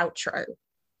the outro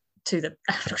to the,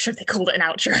 I'm not sure if they called it an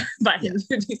outro back in the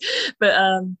 50s, but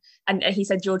and he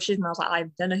said George Chisholm. I was like, I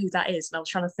don't know who that is, and I was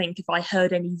trying to think if I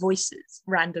heard any voices,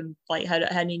 random, like heard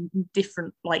any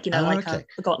different, like, you know, I've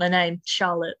forgotten her name,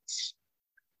 Charlotte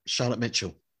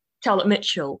Mitchell. Charlotte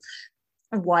Mitchell,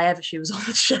 why ever she was on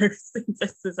the show.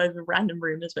 There's over random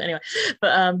rumors, but anyway.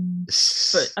 But I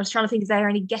was trying to think if there are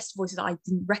any guest voices that I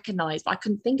didn't recognise, but I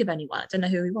couldn't think of anyone. I don't know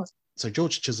who he was. So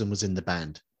George Chisholm was in the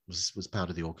band. Was part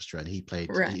of the orchestra, and he played.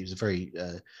 Right. He was a very,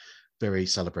 very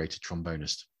celebrated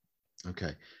trombonist.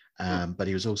 Okay, but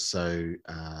he was also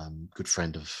good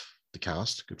friend of the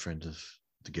cast, good friend of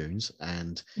the Goons,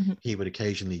 and he would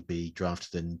occasionally be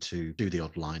drafted in to do the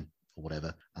odd line or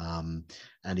whatever. And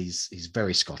he's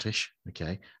very Scottish.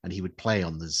 Okay, and he would play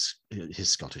on his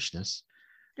Scottishness.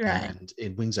 Right. And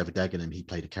in Wings Over Dagenham, he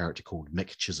played a character called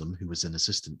Mick Chisholm, who was an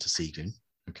assistant to Seagoon.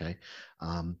 Okay,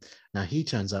 now he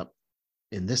turns up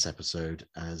in this episode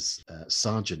as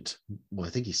Sergeant, well, I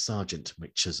think he's Sergeant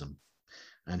Mick Chisholm,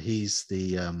 and he's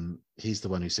the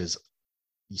one who says,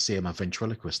 you see, I'm a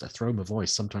ventriloquist. I throw my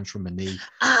voice sometimes from my knee,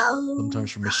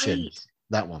 sometimes from my shin.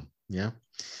 That one, yeah.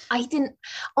 I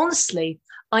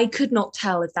could not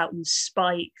tell if that was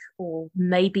Spike or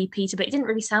maybe Peter, but it didn't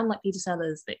really sound like Peter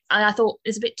Sellers. I thought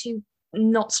it's a bit too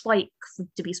not Spike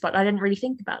to be Spike. I didn't really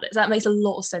think about it. So that makes a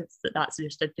lot of sense that that's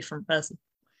just a different person.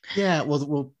 Yeah,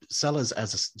 well, Sellers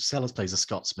plays a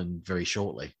Scotsman very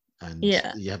shortly, and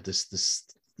you have this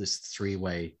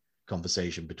three-way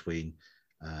conversation between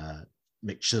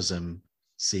Mick Chisholm,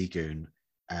 Seagoon,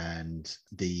 and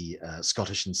the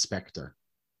Scottish inspector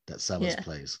that Sellers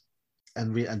plays,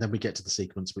 and then we get to the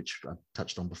sequence which I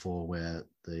touched on before, where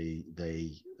they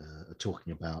are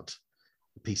talking about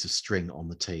a piece of string on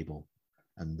the table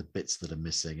and the bits that are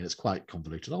missing, and it's quite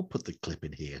convoluted. I'll put the clip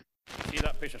in here. See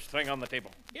that piece of string on the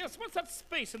table? Yes, what's that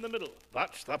space in the middle?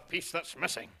 That's the piece that's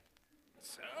missing.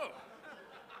 So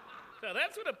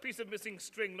that's what a piece of missing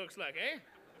string looks like, eh?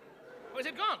 Or is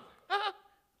it gone?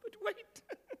 But wait.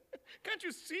 Can't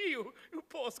you see, you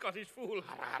poor Scottish fool?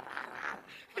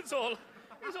 It's all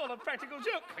a practical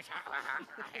joke.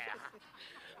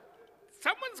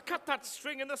 Someone's cut that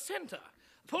string in the center,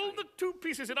 pulled the two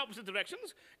pieces in opposite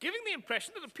directions, giving the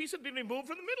impression that a piece had been removed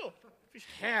from the middle.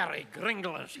 Harry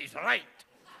Gringles, he's right.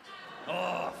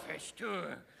 Oh, fish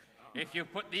too. If you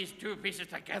put these two pieces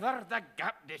together, the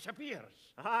gap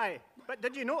disappears. Aye, but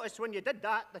did you notice when you did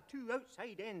that, the two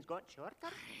outside ends got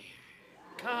shorter?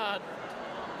 God.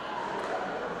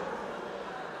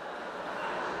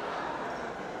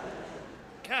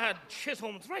 Gad,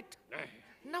 Chisholm's right.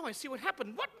 Now I see what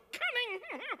happened. What cunning!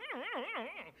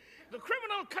 The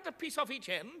criminal cut a piece off each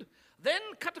end, then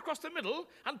cut across the middle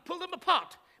and pulled them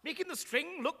apart, making the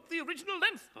string look the original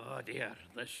length. Oh dear,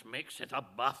 this makes it a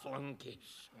baffling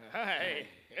case. Aye,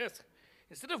 yes.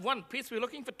 Instead of one piece, we're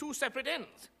looking for two separate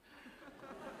ends.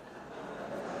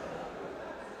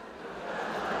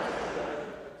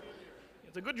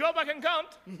 It's a good job I can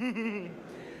count.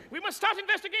 We must start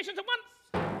investigations at once.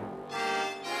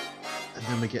 And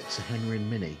then we get to Henry and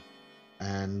Minnie,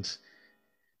 and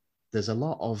there's a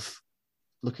lot of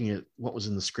looking at what was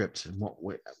in the script and what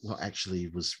actually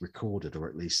was recorded, or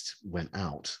at least went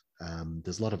out.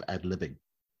 There's a lot of ad-libbing,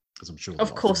 as I'm sure.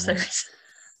 Of course there is.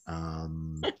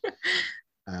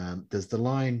 There's the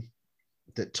line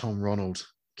that Tom Ronald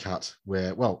cut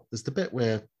where, well, there's the bit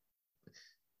where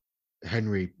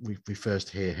Henry, we first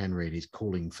hear Henry and he's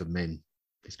calling for Min.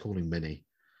 He's calling Minnie.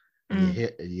 And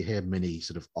you hear Minnie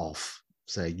sort of off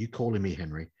say, "You calling me,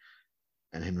 Henry?"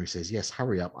 And Henry says, "Yes,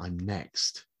 hurry up, I'm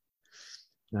next."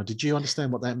 Now, did you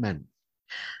understand what that meant?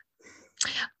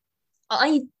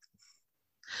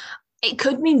 It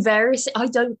could mean various. I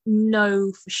don't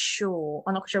know for sure.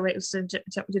 I'm not sure whether it was something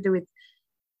to do with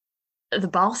the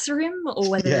bathroom or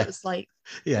whether it was like.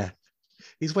 Yeah,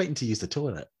 he's waiting to use the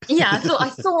toilet. Yeah, I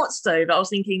thought so, but I was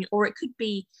thinking, or it could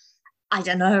be, I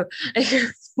don't know.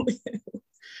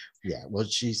 Yeah, well,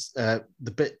 she's the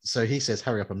bit. So he says,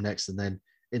 "Hurry up, I'm next," and then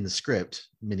in the script,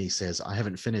 Minnie says, "I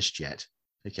haven't finished yet."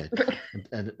 Okay,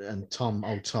 and Tom,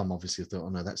 old Tom, obviously thought, "Oh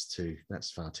no,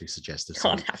 that's far too suggestive."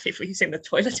 Can't have people using the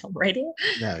toilet on radio.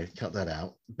 No, cut that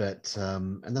out. But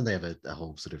and then they have a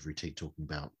whole sort of routine talking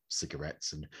about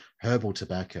cigarettes and herbal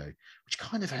tobacco, which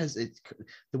kind of has it.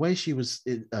 The way she was,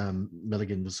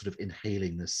 Milligan was sort of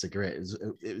inhaling the cigarette.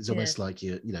 It was almost like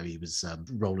he was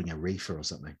rolling a reefer or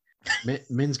something.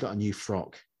 Min's got a new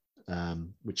frock,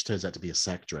 which turns out to be a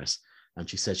sack dress, and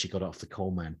she says she got it off the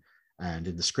coalman. And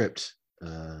in the script,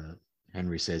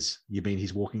 Henry says, "You mean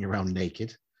he's walking around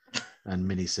naked?" And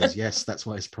Minnie says, "Yes, that's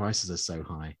why his prices are so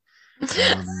high."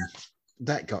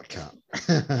 That got cut.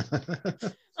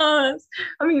 I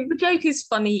mean, the joke is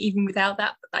funny even without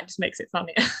that, but that just makes it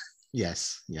funnier.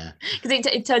 Yes, yeah. Because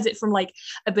it turns it from like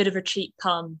a bit of a cheap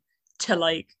pun to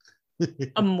like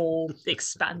a more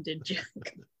expanded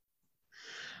joke.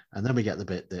 And then we get the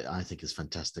bit that I think is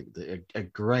fantastic, a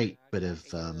great bit of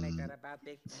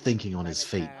thinking on his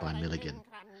feet by Milligan,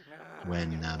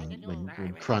 when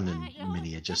Crun and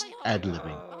Minnie are just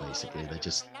ad-libbing, basically. They're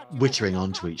just wittering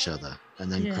onto each other.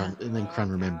 And then Crun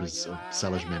remembers, or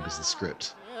Sellers remembers the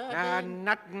script.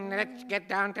 Nothing, let's get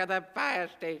down to the fire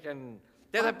station,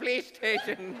 to the police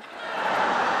station.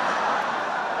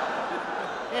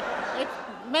 It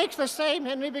makes the same,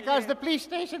 Henry, because the police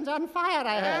station's on fire,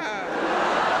 I heard.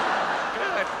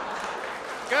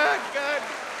 Good.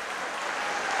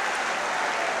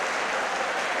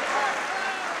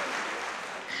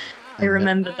 I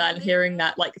remember that, hearing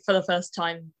that like for the first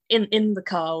time in the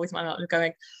car with my mum,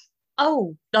 going,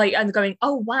 "Oh," like, and going,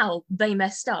 "Oh wow, they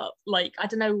messed up." Like, I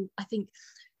don't know. I think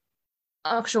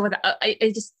I'm not sure whether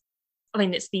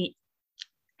it's the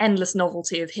endless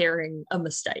novelty of hearing a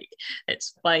mistake.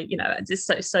 It's like, it's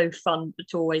just so fun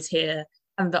to always hear.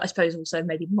 And I suppose also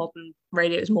maybe modern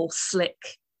radio is more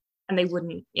slick, and they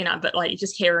wouldn't, but like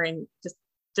just hearing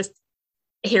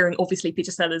obviously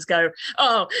Peter Sellers go,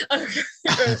 "Oh."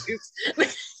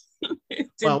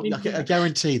 Well, I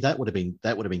guarantee that would have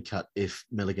been cut if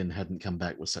Milligan hadn't come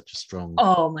back with such a strong.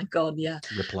 Oh my God, yeah.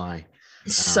 Reply.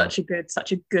 Such a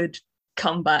good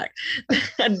comeback,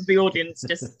 and the audience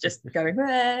just going,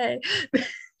 "Hey."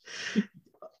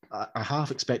 I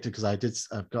half expected, because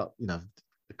I've got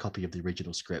a copy of the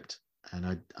original script, and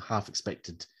I half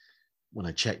expected when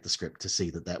I checked the script to see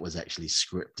that was actually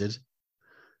scripted.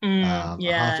 I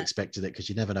half expected it, because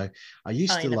you never know. I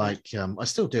used to like, I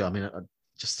still do. I mean,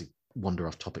 just to wander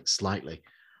off topic slightly,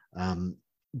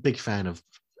 big fan of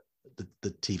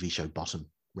the TV show Bottom,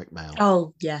 Rick Mayall.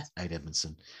 Oh yeah, Ade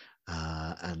Edmondson.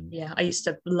 And Yeah, I used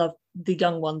to love the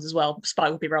young ones as well.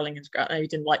 Spike would be rolling his. I know you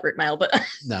didn't like Rick Mail, but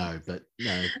no,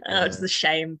 it's the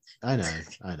shame. I know,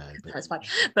 but That's fine.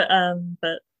 But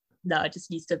no, I just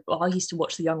used to. Well, I used to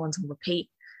watch the young ones on repeat.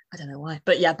 I don't know why,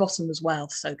 but yeah, Bottom as well,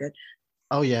 so good.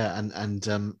 oh yeah,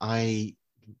 and I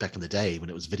back in the day when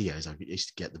it was videos, I used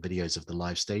to get the videos of the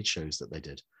live stage shows that they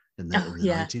did in the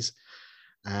 90s,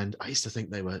 and I used to think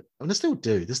they were, and they still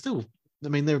do. They're still, I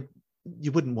mean, they're,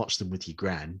 you wouldn't watch them with your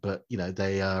gran, but you know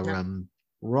they are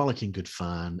rollicking good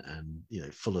fun, and you know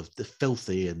full of the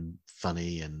filthy and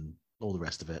funny and all the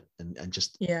rest of it, and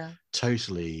just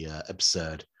totally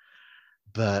absurd.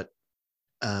 But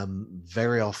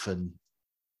very often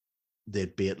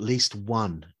there'd be at least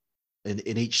one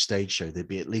in each stage show. There'd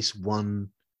be at least one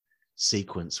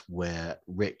sequence where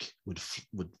Rick would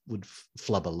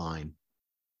flub a line.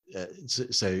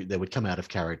 So they would come out of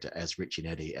character as Rich and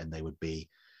Eddie, and they would be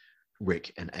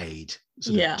Rick and Ade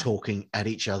sort of talking at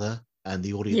each other, and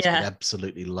the audience would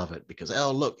absolutely love it because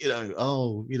look,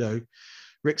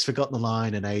 Rick's forgotten the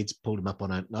line and Ade's pulled him up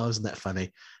on it. Oh, isn't that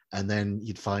funny? And then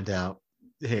you'd find out,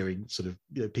 hearing sort of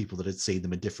people that had seen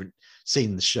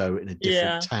the show in a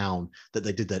different town, that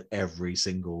they did that every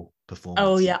single performance.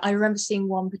 Oh yeah, I remember seeing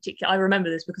one particular. I remember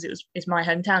this because it's my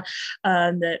hometown.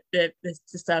 That there's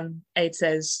just Ade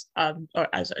says, or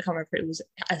as I can't remember if it was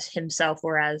as himself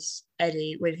or as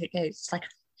Eddie. It's like,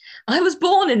 I was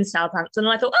born in Southampton,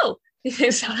 and I thought, oh,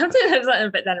 Southampton. I was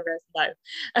like, but then I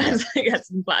realized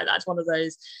no. That's one of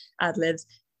those ad libs.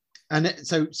 And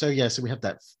so we have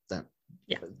that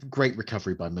great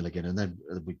recovery by Milligan, and then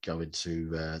we go into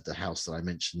the house that I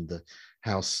mentioned, the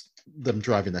house, them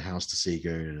driving the house to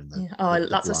Seagoon, and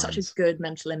that's such a good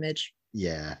mental image.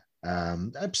 Yeah,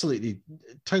 absolutely,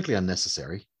 totally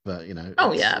unnecessary, but you know,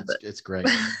 it's great.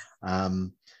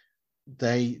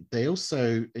 They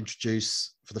also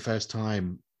introduce for the first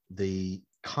time the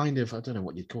kind of, I don't know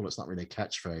what you'd call it, it's not really a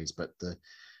catchphrase, but the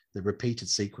repeated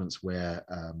sequence where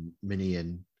Minnie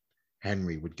and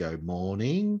Henry would go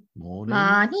morning.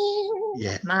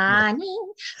 Yeah.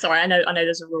 Morning. Sorry, I know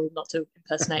there's a rule not to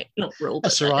impersonate. Not rule.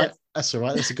 That's all right. That's all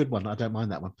right. That's a good one. I don't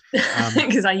mind that one.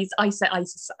 Because I used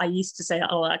to say that.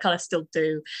 Oh, I kind of still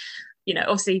do. You know,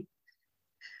 obviously,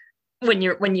 when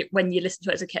you listen to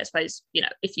it as a kid, I suppose, you know,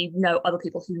 if you know other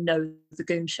people who know the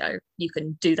Goon Show, you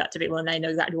can do that to people and they know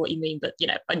exactly what you mean. But you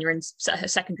know, when you're in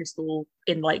secondary school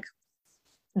in like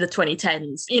the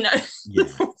 2010s, you know,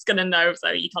 it's gonna know, so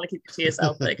you kind of keep it to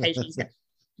yourself, but occasionally you get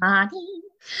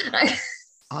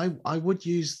I would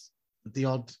use the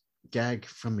odd gag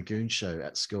from a Goon Show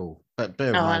at school, but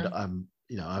bear in mind,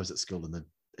 I was at school in the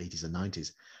 80s and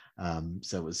 90s,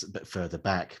 so it was a bit further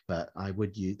back, but I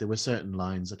would use, there were certain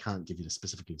lines, I can't give you a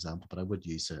specific example, but I would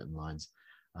use certain lines.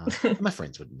 My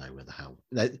friends wouldn't know where the hell.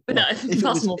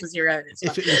 That's more for your own.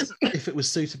 If it was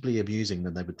suitably amusing,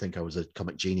 then they would think I was a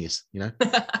comic genius, you know.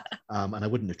 And I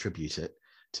wouldn't attribute it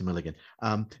to Milligan.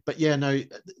 But yeah, no,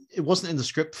 it wasn't in the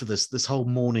script for this whole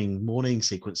morning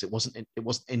sequence. It wasn't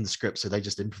in the script, so they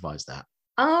just improvised that.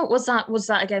 Oh, was that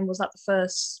the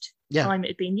first time it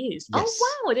had been used? Yes.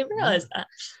 Oh wow, I didn't realize that.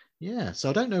 Yeah, so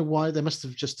I don't know why they must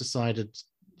have just decided,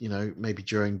 you know, maybe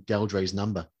during Deldre's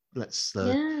number, let's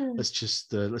just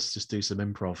do some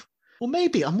improv. Or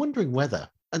maybe, I'm wondering whether,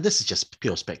 and this is just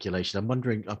pure speculation, I'm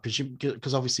wondering, I presume,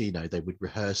 because obviously, you know, they would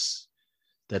rehearse,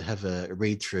 they'd have a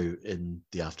read through in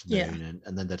the afternoon,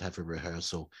 and then they'd have a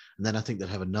rehearsal, and then I think they'd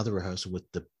have another rehearsal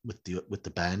with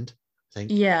the band, I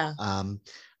think. Yeah. And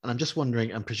I'm just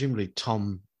wondering, and presumably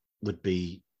Tom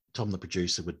the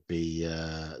producer would be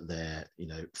there, you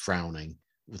know, frowning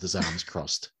with his arms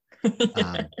crossed,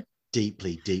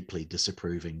 deeply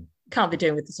disapproving. Can't be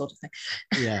doing with this sort of thing.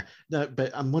 Yeah, no,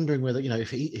 but I'm wondering whether, you know, if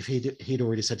he'd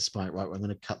already said to Spike, right, well, I'm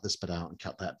going to cut this bit out and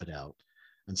cut that bit out,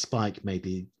 and Spike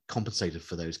maybe compensated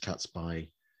for those cuts by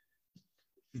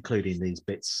including these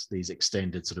bits, these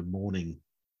extended sort of morning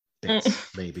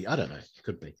bits. Maybe, I don't know, it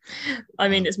could be. I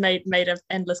mean, it's made of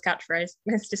endless catchphrase.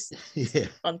 It's just a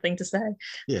fun thing to say.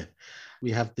 Yeah,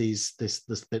 we have this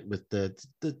bit with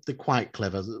the quite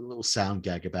clever little sound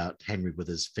gag about Henry with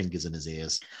his fingers in his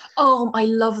ears. Oh, I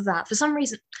love that. For some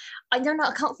reason, I don't know,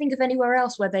 I can't think of anywhere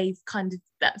else where they've kind of,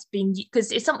 that's been,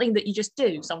 because it's something that you just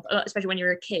do, especially when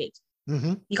you're a kid.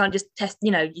 Mm-hmm. You can't just test,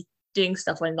 you know, you're doing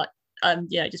stuff when like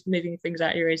just moving things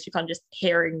out of your ears. You can't just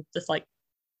hearing just like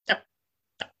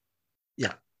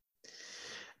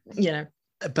you know.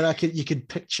 But you could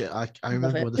picture. I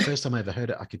remember the first time I ever heard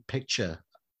it, I could picture.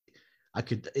 I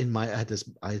had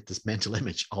this mental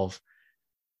image of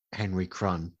Henry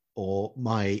Crun or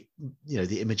my,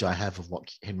 the image I have of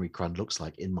what Henry Crun looks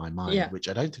like in my mind, Yeah. which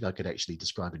I don't think I could actually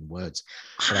describe in words.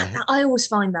 I always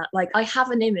find that, like, I have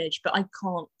an image, but I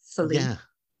can't fully Yeah.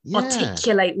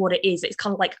 articulate what it is. It's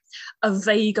kind of like a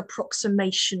vague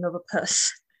approximation of a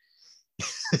person.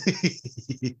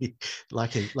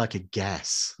 like a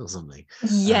gas or something.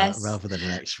 Yes. Rather than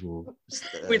an actual.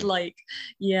 With like,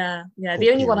 yeah. The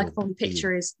only one I could corporeal probably being.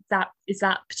 picture is that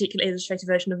particular illustrated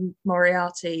version of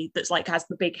Moriarty that's like has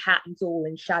the big hat and it's all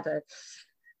in shadow.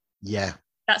 Yeah.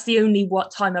 That's the only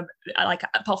time I like,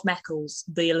 apart from Eccles,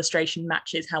 the illustration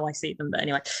matches how I see them. But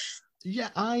anyway. Yeah,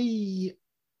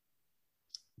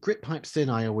 Grit Pipe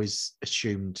Thin, I always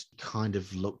assumed kind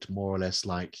of looked more or less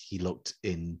like he looked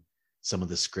in some of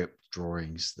the script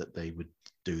drawings that they would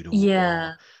doodle.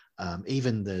 Yeah. Or,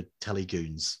 even the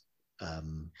Telegoons.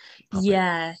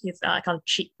 Yeah, he's that kind of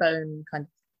cheekbone kind of.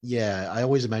 Yeah, I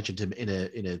always imagined him in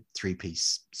a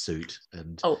three-piece suit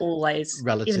and. Oh, always.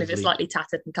 Relatively... Even if it's slightly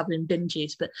tattered and covered in bin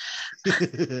juice, but.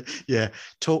 Yeah,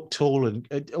 tall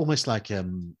and almost like a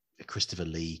Christopher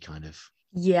Lee kind of.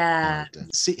 Yeah.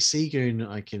 Seagoon,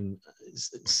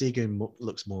 Seagoon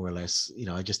looks more or less,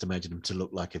 I just imagine him to look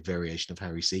like a variation of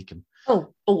Harry Seacombe.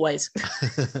 Oh, always.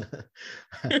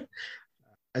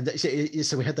 And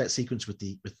so we had that sequence with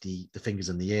the fingers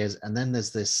and the ears, and then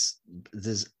there's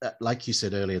like you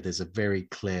said earlier, there's a very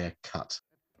clear cut.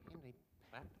 Henry,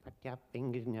 put your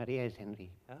fingers in your ears,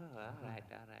 Henry. Oh, all right.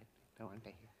 Don't want to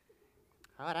hear.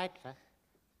 All right, sir.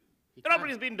 The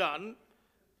robbery's been done.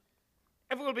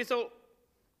 Everyone will be so...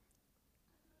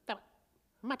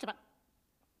 Much about.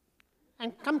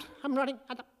 And I'm running.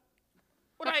 But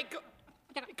I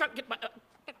can't get my...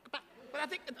 But I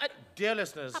think... Dear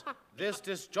listeners, this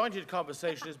disjointed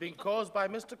conversation is being caused by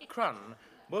Mr. Crun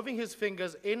moving his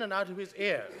fingers in and out of his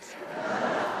ears,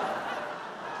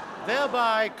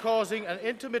 thereby causing an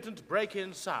intermittent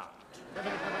break-in sound.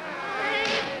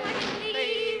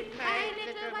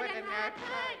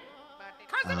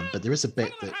 But there is a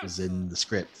bit that was in the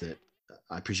script that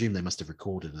I presume they must have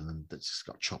recorded and then that just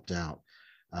got chopped out,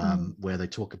 where they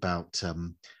talk about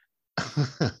a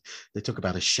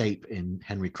shape in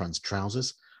Henry Crun's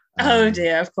trousers. Oh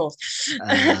dear, of course.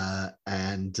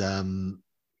 And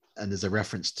there's a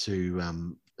reference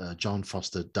to John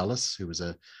Foster Dulles, who was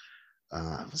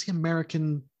was he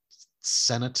American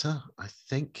senator, I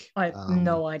think. I have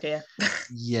no idea.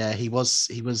 Yeah, he was.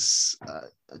 I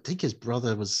think his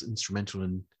brother was instrumental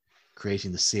in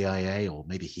creating the CIA, or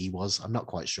maybe he was. I'm not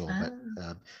quite sure,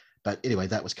 but anyway,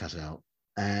 that was cut out.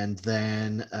 And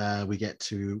then we get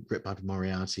to Grit Pipe and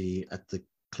Moriarty at the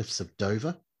Cliffs of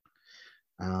Dover,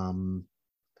 and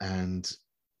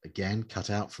again, cut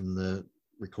out from the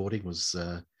recording was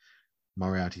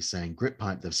Moriarty saying, "Grit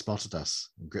Pipe, they've spotted us,"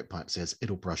 and Grit Pipe says,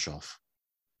 "It'll brush off."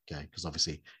 Okay, because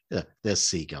obviously, there's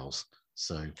seagulls.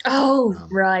 So. Oh,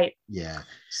 right. Yeah.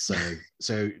 So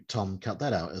Tom cut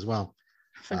that out as well.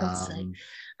 For God's sake.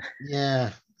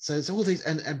 Yeah. So it's all these,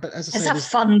 but as I Is say, that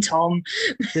fun, Tom?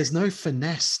 there's no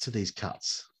finesse to these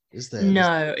cuts, is there?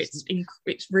 No,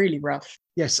 it's really rough.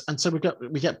 Yes, and so we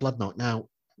get Bloodnock now.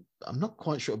 I'm not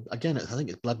quite sure. Again, I think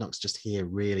Bloodnock's just here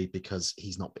really because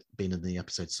he's not been in the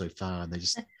episode so far, and they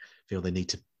just feel they need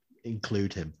to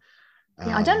include him.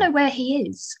 Yeah, I don't know where he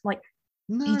is. Like,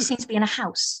 no, he seems to be in a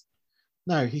house.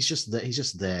 No, he's just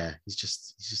there. He's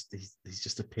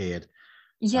just appeared.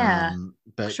 Yeah,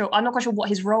 but sure. I'm not quite sure what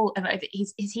his role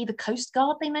is. Is he the Coast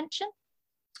Guard they mentioned?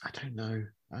 I don't know.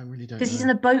 I really don't know. Because he's in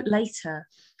a boat later.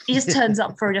 He just turns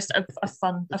up for just a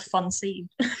fun scene.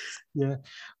 Yeah,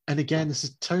 and again, this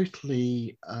is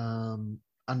totally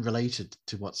unrelated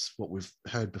to what we've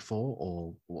heard before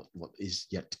or what is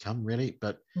yet to come, really.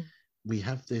 But we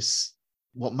have this.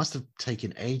 What must have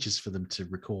taken ages for them to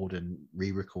record and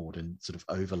re-record and sort of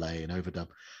overlay and overdub.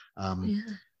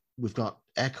 We've got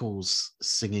Eccles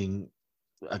singing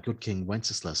 "A Good King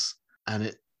Wenceslas,"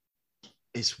 and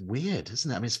it's weird, isn't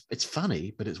it? I mean, it's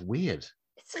funny, but it's weird.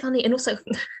 It's funny, and also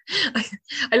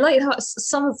I like how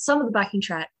some of the backing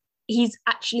track he's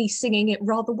actually singing it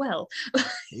rather well.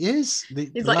 He is.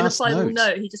 It's like in the final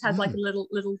note, he just has like a little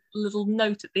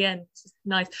note at the end. It's just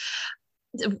nice.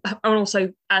 And also,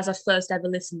 as I first ever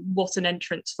listened, what an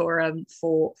entrance for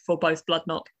both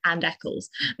Bloodnock and Eccles.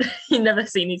 He's never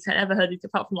heard it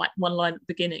apart from like one line at the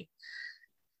beginning.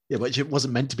 Yeah, but it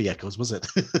wasn't meant to be Eccles, was it?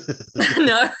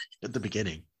 No. At the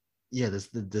beginning. Yeah,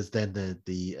 there's then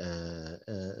the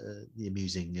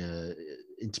amusing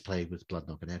interplay with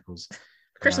Bloodnock and Eccles.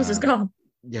 Christmas is gone.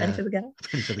 Yeah. Penny for the guy.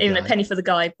 Even the Penny for the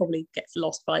Guy probably gets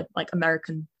lost by like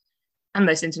American and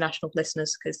most international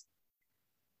listeners because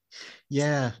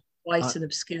yeah, quite an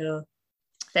obscure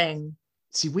thing.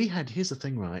 See, here's the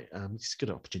thing, right? It's a good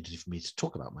opportunity for me to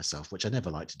talk about myself, which I never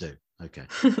like to do. Okay.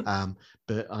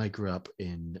 But I grew up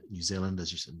in New Zealand,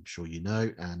 as I'm sure you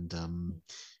know, and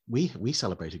we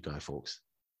celebrated Guy Fawkes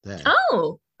there.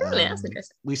 Oh, really? That's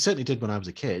interesting. We certainly did when I was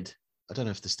a kid. I don't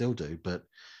know if they still do, but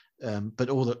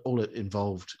all it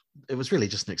involved, it was really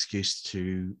just an excuse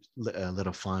to let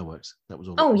off fireworks. That was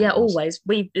all. Oh yeah, was. always.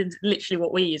 It's literally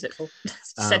what we use it for,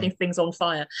 setting things on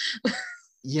fire.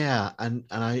 Yeah, and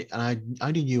I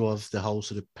only knew of the whole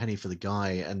sort of penny for the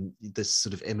guy and this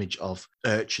sort of image of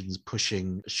urchins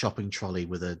pushing a shopping trolley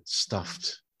with a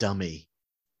stuffed dummy.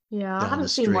 Yeah, I down haven't the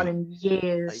seen one street. in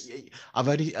years.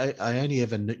 I only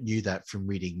ever knew that from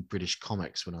reading British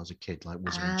comics when I was a kid, like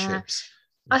Wuthering Chips.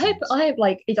 I hope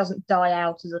like it doesn't die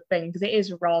out as a thing, because it is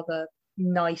a rather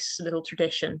nice little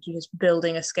tradition to just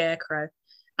building a scarecrow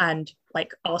and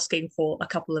like asking for a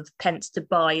couple of pence to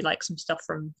buy like some stuff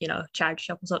from, you know, a charity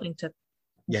shop or something to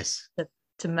Yes.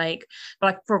 to make. But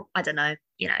like, for I don't know,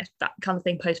 you know, that kind of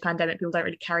thing post-pandemic, people don't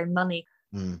really carry money.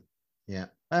 Yeah.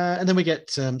 And then we get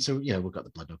so yeah, we've got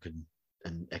the Bloodnock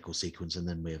and Echo sequence, and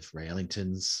then we have Ray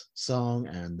Ellington's song,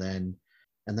 and then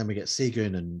we get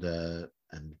Seagoon and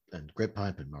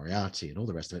Gridpipe and Moriarty and all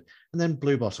the rest of it, and then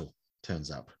Blue Bottle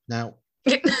turns up. Now,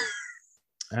 I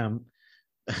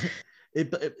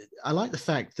like the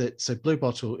fact that Blue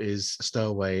Bottle is a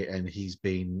stowaway and he's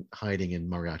been hiding in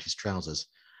Moriarty's trousers.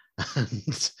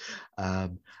 And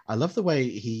I love the way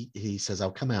he says,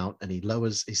 "I'll come out," and he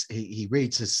lowers he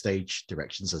reads his stage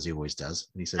directions as he always does,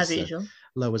 and he says, as usual,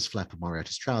 lowers flap of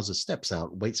Moriarty's trousers, steps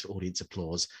out, waits for audience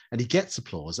applause, and he gets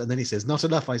applause, and then he says, "Not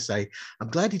enough, I say. I'm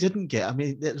glad he didn't get." I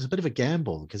mean, it was a bit of a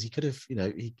gamble because he could have, you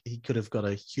know, he could have got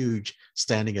a huge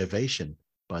standing ovation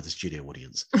by the studio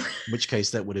audience, in which case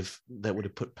that would have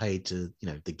put paid to, you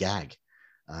know, the gag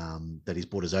that he's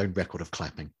bought his own record of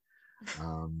clapping.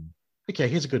 Okay,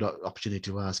 here's a good opportunity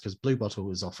to ask, because Blue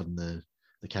Bottle is often the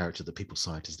character that people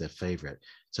cite as their favorite.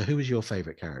 So who is your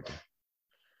favorite character?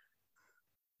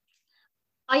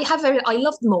 I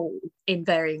love them all in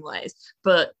varying ways,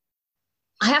 but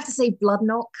I have to say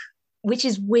Bloodnock, which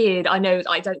is weird. I know,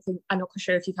 I'm not quite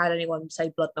sure if you've had anyone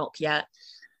say Bloodnock yet.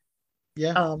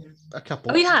 Yeah, a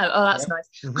couple. Oh, you have? Oh, that's nice.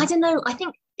 Mm-hmm. I don't know. I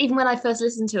think even when I first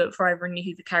listened to it, before I ever knew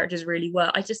who the characters really were,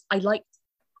 I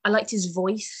liked his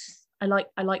voice. I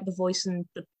like the voice and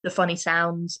the funny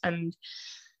sounds, and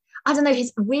I don't know,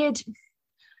 his weird.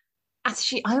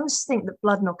 Actually, I always think that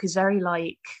Bloodnock is very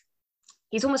like,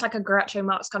 he's almost like a Groucho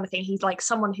Marx kind of thing. He's like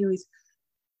someone who is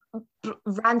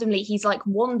randomly, he's like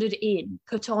wandered in,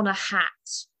 put on a hat,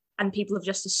 and people have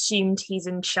just assumed he's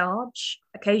in charge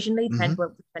occasionally,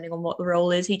 depending on what the role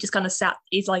is. He just kind of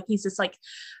he's just like,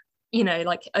 you know,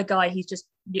 like a guy who's just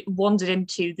wandered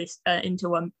into this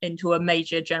into a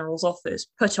major general's office,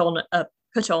 put on the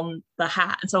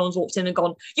hat, and someone's walked in and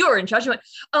gone, "You're in charge." You went,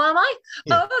 "Oh, am I?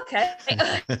 Yeah. Oh, okay."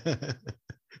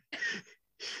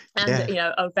 And yeah, you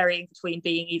know, are varying between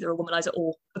being either a womanizer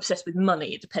or obsessed with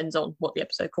money. It depends on what the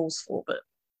episode calls for, but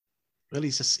well, I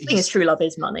think his true love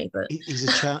is money. But he's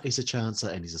a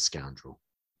chancellor and he's a scoundrel.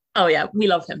 Oh yeah, we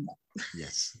love him.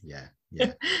 Yes, yeah.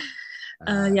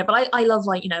 Yeah, but I love,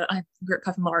 like, you know,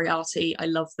 Gridpipe and Moriarty. I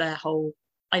love their whole.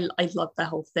 I love their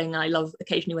whole thing. I love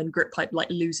occasionally when Gridpipe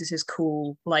like loses his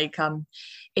cool, like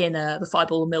in the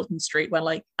Fireball of Milton Street, when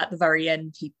like at the very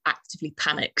end he actively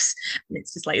panics, and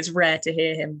it's just like, it's rare to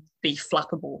hear him be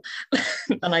flappable.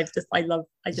 And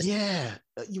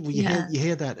you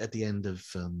hear that at the end of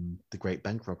the Great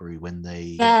Bank Robbery when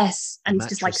they and it's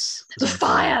just like the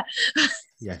fire.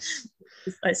 Yes.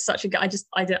 It's such a good.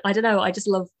 I don't know. I just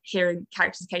love hearing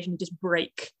characters occasionally just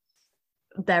break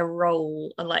their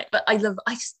role, and like, but I love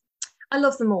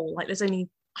them all. Like, I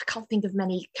can't think of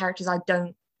many characters I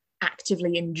don't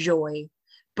actively enjoy,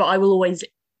 but I will always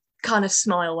kind of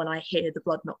smile when I hear the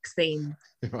Bloodnock theme.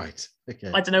 Right. Okay.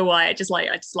 I don't know why. I just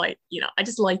like, you know, I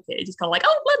just like it. It's just kind of like,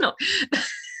 oh, Bloodnock.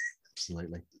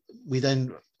 Absolutely. We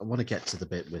then want to get to the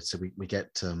bit where we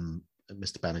get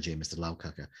Mr. Banerjee and Mr.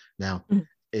 Laukaka. Now,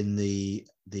 in the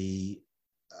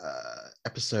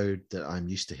episode that I'm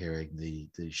used to hearing, the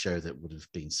show that would have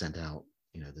been sent out,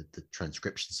 you know, the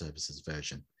transcription services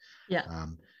version. Yeah.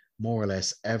 More or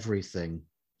less everything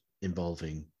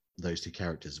involving those two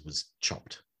characters was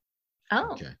chopped.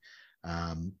 Oh. Okay.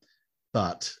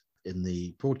 But in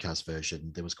the broadcast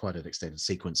version, there was quite an extended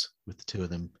sequence with the two of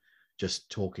them just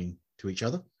talking to each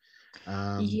other.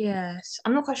 Yes,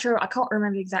 I'm not quite sure. I can't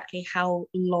remember exactly how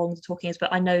long the talking is,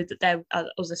 but I know that I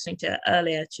was listening to it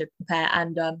earlier to prepare,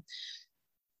 and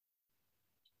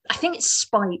I think it's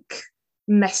Spike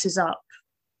messes up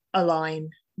a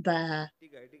line there,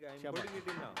 I'm putting it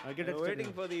in now. I'll get I'm it waiting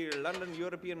straight for the London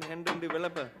European Hendon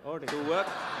developer Okay. to work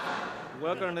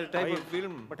on a type of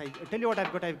film. But I tell you what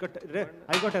I've got.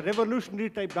 I got a revolutionary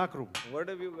type dark room. What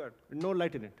have you got? No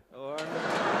light in it. What?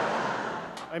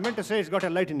 I meant to say it's got a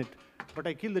light in it, but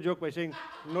I killed the joke by saying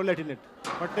no light in it.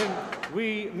 But then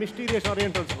we mysterious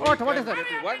Orientals. What is that?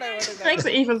 What is that? Makes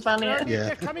it even funnier.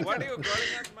 Yeah. What are you calling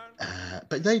us, man?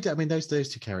 But I mean, those two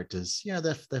characters, yeah,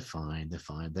 they're fine. They're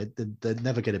fine. They're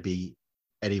never going to be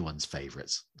anyone's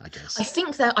favorites, I guess. I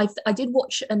think that I did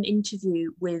watch an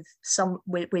interview with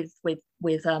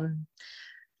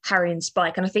Harry and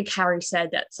Spike, and I think Harry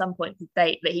said at some point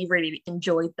that he really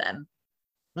enjoyed them,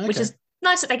 which Okay. is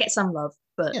nice that they get some love.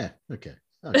 But Yeah. Okay.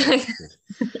 Okay, good.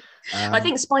 I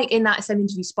think Spike in that same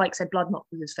interview, Spike said Bloodknock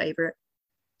was his favourite.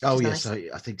 Oh is yes, nice.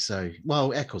 I think so.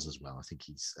 Well, Eccles as well. I think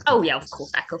he's. I think Oh yeah, of Eccles course,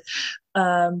 is- Eccles.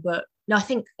 But no, I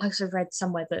think I also read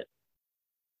somewhere that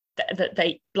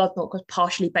Bloodknock was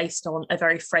partially based on a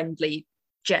very friendly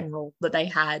general that they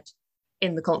had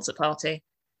in the concert party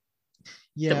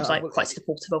Yeah. that was like well, quite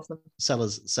supportive of them.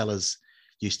 Sellers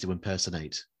used to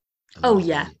impersonate. Oh,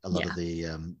 yeah, a lot of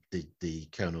yeah. the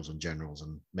colonels and generals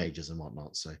and majors and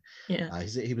whatnot. So Yeah.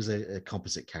 he was a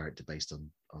composite character based on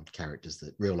characters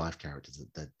that real life characters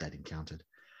that they'd encountered.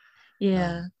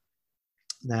 Yeah.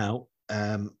 Now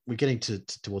we're getting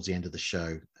towards the end of the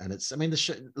show, and it's. I mean, the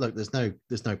show. Look, there's no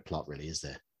plot really, is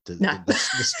there? No. The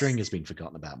string has been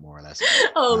forgotten about more or less.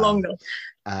 Oh, Um, long gone.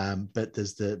 But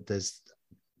there's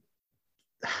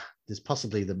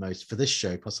possibly the most for this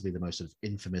show, possibly the most sort of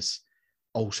infamous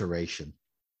alteration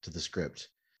to the script,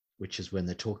 which is when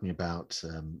they're talking about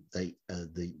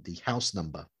the house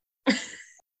number.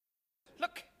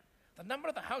 Look, the number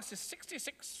of the house is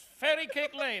 66 Fairy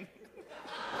Cake Lane.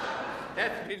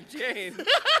 That's been changed.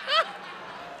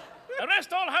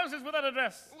 Arrest all houses with that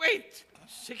address. Wait,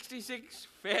 66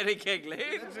 Fairy Cake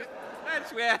Lane?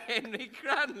 That's where Henry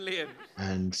Cran lives.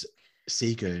 And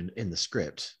Seagoon in the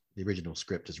script, the original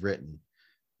script is written.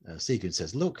 Seagoon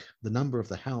says, "Look, the number of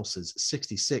the house is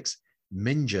 66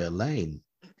 Minger Lane."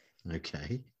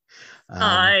 Okay.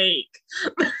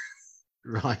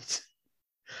 Right.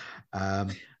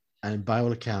 And by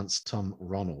all accounts, Tom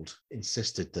Ronald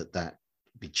insisted that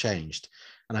be changed.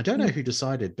 And I don't know who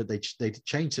decided, but they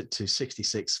changed it to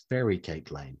 66 Fairy Cake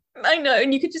Lane. I know,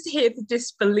 and you could just hear the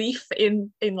disbelief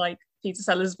in like Peter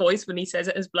Sellers' voice when he says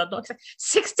it as Bloodknock. It's like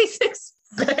 66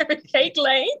 Fairy Cake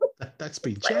Lane. That's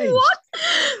been Like, changed.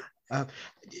 what?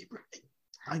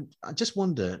 I just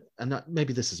wonder, and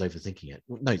maybe this is overthinking it.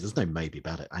 No, there's no maybe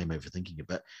about it. I'm overthinking it.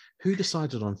 But who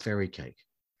decided on Fairy Cake?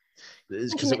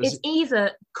 Because It's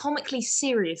either comically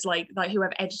serious, like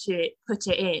whoever edited it put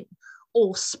it in,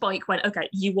 or Spike went, okay,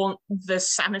 you want the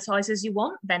sanitizers you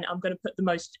want, then I'm going to put the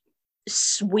most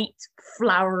sweet,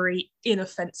 flowery,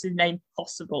 inoffensive name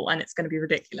possible, and it's going to be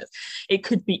ridiculous. It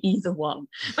could be either one.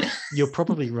 You're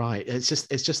probably right. It's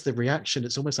just the reaction.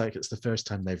 It's almost like it's the first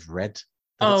time they've read.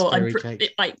 That it's Oh, Fairy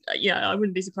Cake. I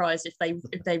wouldn't be surprised if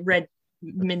they read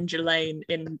Minger Lane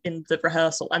in the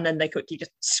rehearsal and then they quickly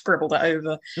just scribbled it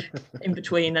over in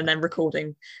between and then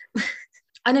recording.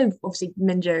 I know obviously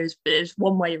Minger is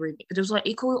one way of reading it, but it was like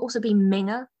it could also be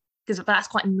Minger because that's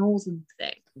quite a northern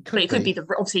thing. But it could be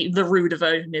obviously the ruder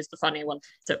version is the funnier one.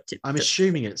 I'm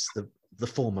assuming it's the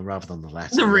former rather than the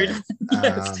latter. The ruder. yeah.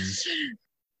 Yes.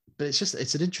 But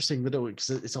it's an interesting little,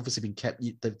 because it's obviously been kept,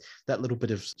 that little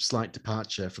bit of slight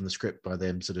departure from the script by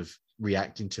them sort of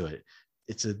reacting to it.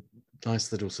 It's a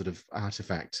nice little sort of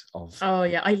artifact of. Oh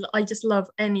yeah, I just love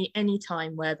any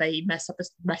time where they mess up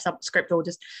a script or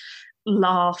just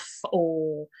laugh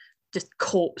or just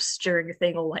corpse during a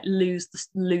thing or like lose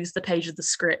the page of the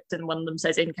script and one of them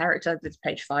says in character, it's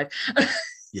page 5.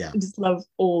 Yeah. I just love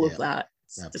all of that.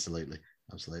 Absolutely.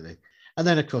 And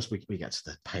then, of course, we get to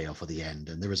the payoff at the end,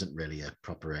 and there isn't really a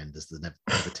proper end, as there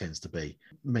never tends to be.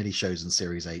 Many shows in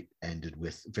Series 8 ended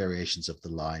with variations of the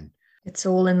line. It's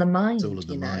all in the mind. It's all in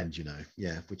the mind,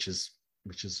 Yeah, which is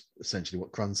essentially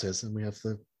what Crun says, and we have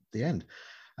the end.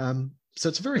 So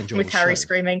it's a very enjoyable with Harry show.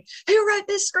 screaming, "Who wrote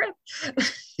this script?"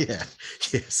 Yeah,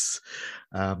 yes.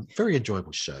 Very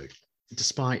enjoyable show,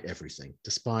 despite everything,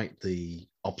 despite the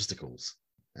obstacles.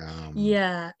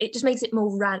 Yeah, it just makes it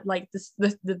more like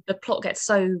the plot gets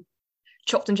so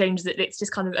chopped and changed that it's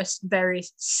just kind of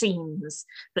various scenes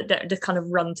that just kind of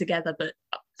run together, but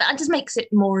that just makes it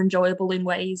more enjoyable in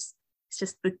ways. It's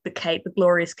just the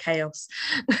glorious chaos.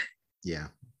 Yeah.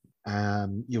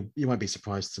 You won't be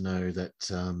surprised to know that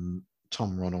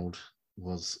Tom Ronald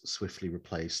was swiftly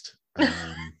replaced,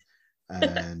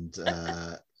 and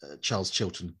Charles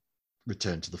Chilton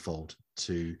returned to the fold.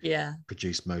 to Yeah.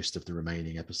 produce most of the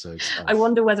remaining episodes. I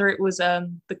wonder whether it was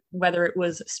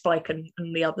Spike and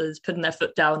the others putting their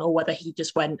foot down, or whether he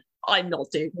just went, "I'm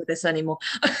not dealing with this anymore."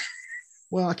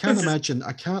 Well, I can't imagine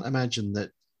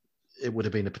that it would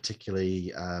have been a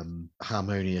particularly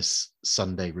harmonious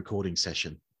Sunday recording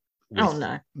session. Oh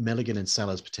no, Milligan and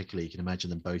Sellers particularly, you can imagine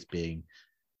them both being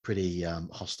pretty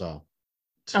hostile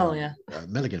to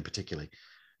Milligan particularly.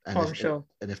 And sure.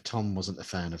 And if Tom wasn't a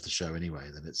fan of the show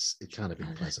anyway, then it kind of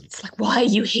been pleasant. It's like, why are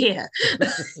you here?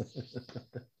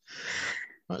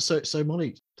 Right, so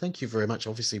Molly, thank you very much.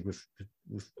 Obviously, we've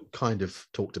kind of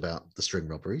talked about the string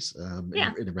robberies in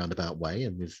a roundabout way,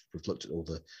 and we've looked at all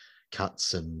the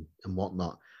cuts and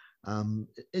whatnot.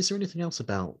 Is there anything else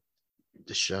about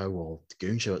the show or the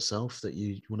Goon Show itself that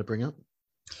you want to bring up?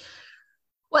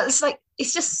 Well, it's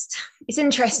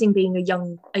interesting being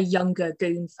a younger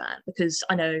Goon fan, because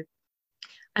I know,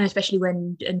 and especially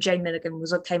when Jane Milligan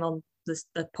came on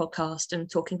the podcast and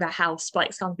talking about how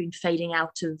Spike's kind of been fading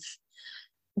out of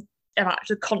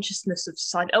the consciousness of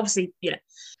society. Obviously,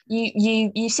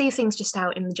 you see things just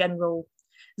out in the general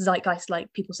zeitgeist,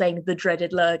 like people saying the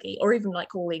dreaded lurgy, or even like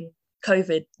calling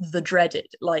COVID the dreaded,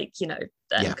 or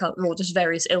just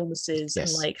various illnesses.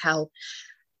 Yes. And like how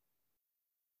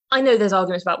I know there's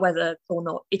arguments about whether or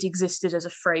not it existed as a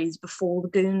phrase before the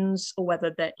Goons, or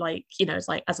whether that it's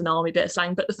like as an army bit of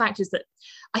slang. But the fact is that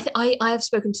I have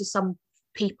spoken to some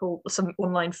people, some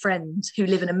online friends who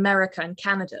live in America and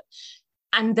Canada,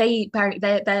 and their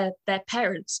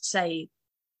parents say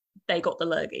they got the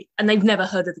lurgy, and they've never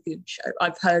heard of the Goon Show.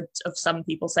 I've heard of some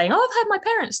people saying, "Oh, I've heard my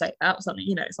parents say that," or something.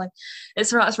 It's like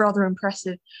it's rather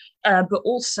impressive. But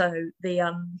also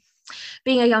being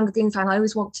a younger Goon fan, I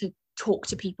always want to talk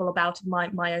to people about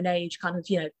my own age, kind of,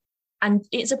 and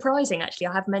it's surprising actually.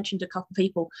 I have mentioned a couple of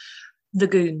people the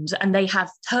Goons, and they have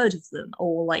heard of them,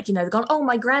 or they've gone, "Oh,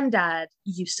 my granddad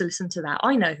used to listen to that.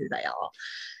 I know who they are."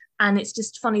 And it's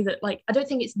just funny that I don't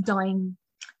think it's dying,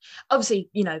 obviously,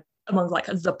 among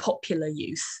the popular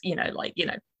youth,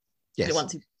 Yes. the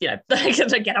ones who,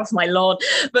 to get off my lawn,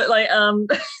 but but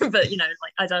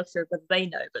I don't know whether they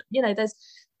know, but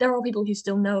there are people who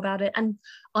still know about it. And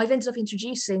I've ended up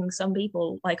introducing some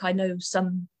people, I know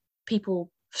some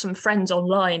people, some friends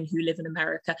online who live in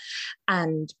America,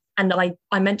 and I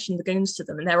mentioned the Goons to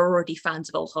them, and they're already fans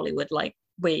of old Hollywood,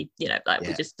 we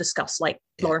just discussed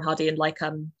Lauren Hardy and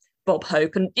Bob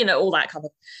Hope, and all that kind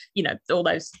of, all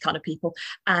those kind of people,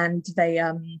 and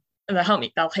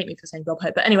they'll hate me for saying Bob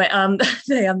Hope, but anyway,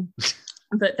 the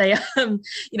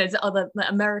other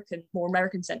more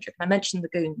American centric. I mentioned the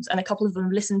Goons, and a couple of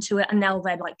them listened to it, and now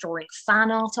they're drawing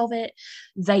fan art of it.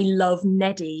 They love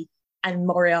Neddy and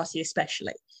Moriarty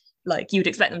especially. You'd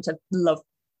expect them to love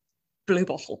Blue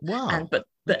Bottle. Wow.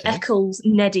 But Eccles,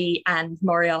 Neddy, and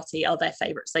Moriarty are their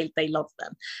favorites. They love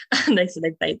them, and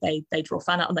they draw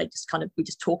fan art, and we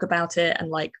just talk about it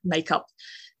and make up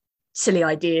silly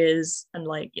ideas, and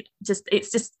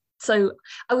it's just so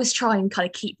I was trying to kind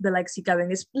of keep the legacy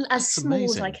going as small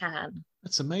as I can.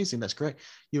 That's amazing. That's great.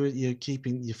 You're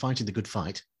fighting the good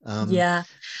fight. Yeah,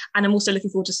 and I'm also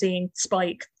looking forward to seeing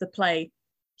Spike the play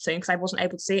soon, because I wasn't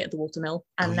able to see it at the Watermill,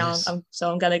 and now I'm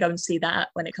going to go and see that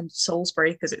when it comes to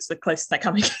Salisbury, because it's the closest they're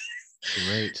coming.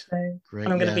 Great. Great.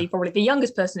 And I'm going to be probably the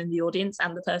youngest person in the audience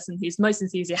and the person who's most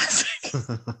enthusiastic.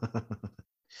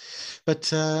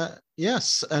 But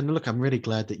yes, and look, I'm really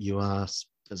glad that you are, as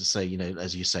I say,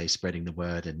 as you say, spreading the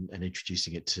word and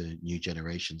introducing it to new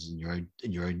generations in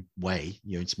your own way,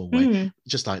 your own small way.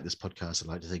 Just like this podcast, I'd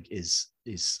like to think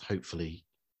is hopefully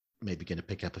maybe going to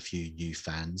pick up a few new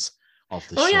fans of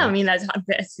the show. Yeah, I mean, that's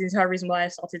the entire reason why I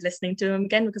started listening to them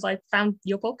again, because I found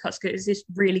your podcast, because it's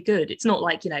really good. It's not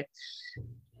like there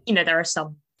are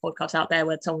some podcasts out there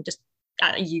where someone just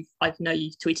I know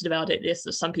you've tweeted about it.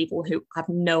 There's some people who have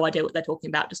no idea what they're talking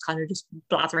about, just kind of just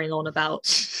blathering on about,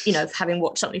 having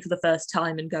watched something for the first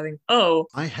time and going, "Oh."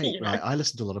 I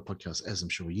listen to a lot of podcasts, as I'm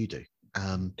sure you do.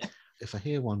 If I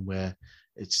hear one where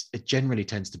it generally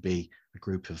tends to be a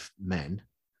group of men,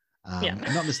 and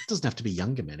it doesn't have to be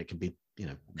younger men. It can be,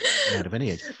 out of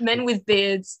any age. Men with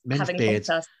beards having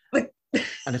podcasts.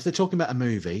 And if they're talking about a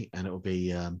movie, and it will be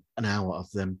an hour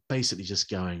of them basically just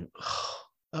going,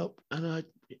 "Oh, and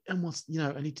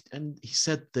he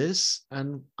said this,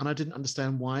 and I didn't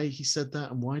understand why he said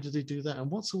that, and why did he do that, and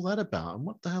what's all that about, and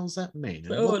what the hell does that mean?"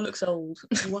 And it looks old.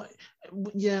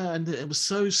 Yeah, and it was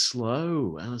so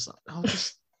slow, and I was like, "Oh,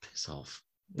 just piss off."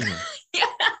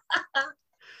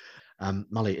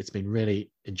 Molly, it's been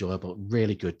really enjoyable,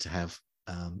 really good to have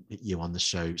you on the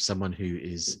show. Someone who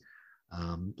is,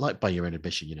 by your own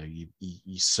admission,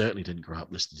 you certainly didn't grow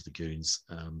up listening to the Goons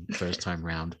first time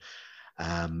round.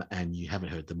 and you haven't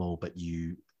heard them all, but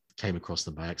you came across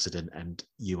them by accident, and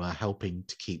you are helping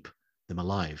to keep them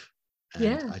alive. And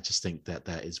Yeah. I just think that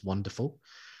that is wonderful.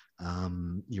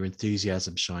 Your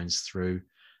enthusiasm shines through,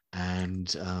 and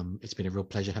it's been a real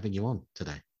pleasure having you on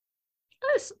today.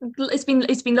 It's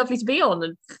been lovely to be on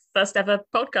the first ever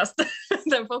podcast,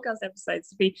 the podcast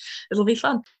episodes. It'll be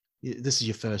fun. This is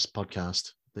your first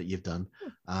podcast that you've done.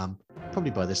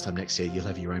 Probably by this time next year, you'll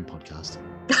have your own podcast.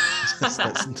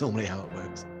 That's normally how it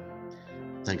works.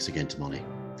 Thanks again to Molly.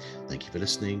 Thank you for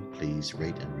listening. Please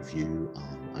rate and review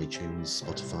on iTunes,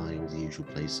 Spotify, all the usual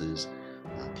places.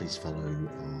 Please follow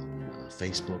on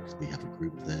Facebook. We have a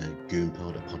group there,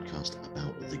 GoonPod, a podcast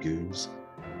about the Goons.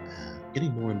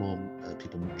 Getting more and more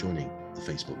people joining the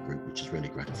Facebook group, which is really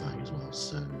gratifying as well.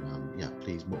 So yeah,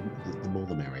 please, the more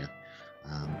the merrier.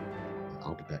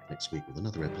 I'll be back next week with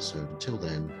another episode. Until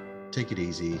then, take it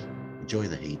easy, enjoy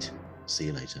the heat. See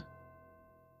you later.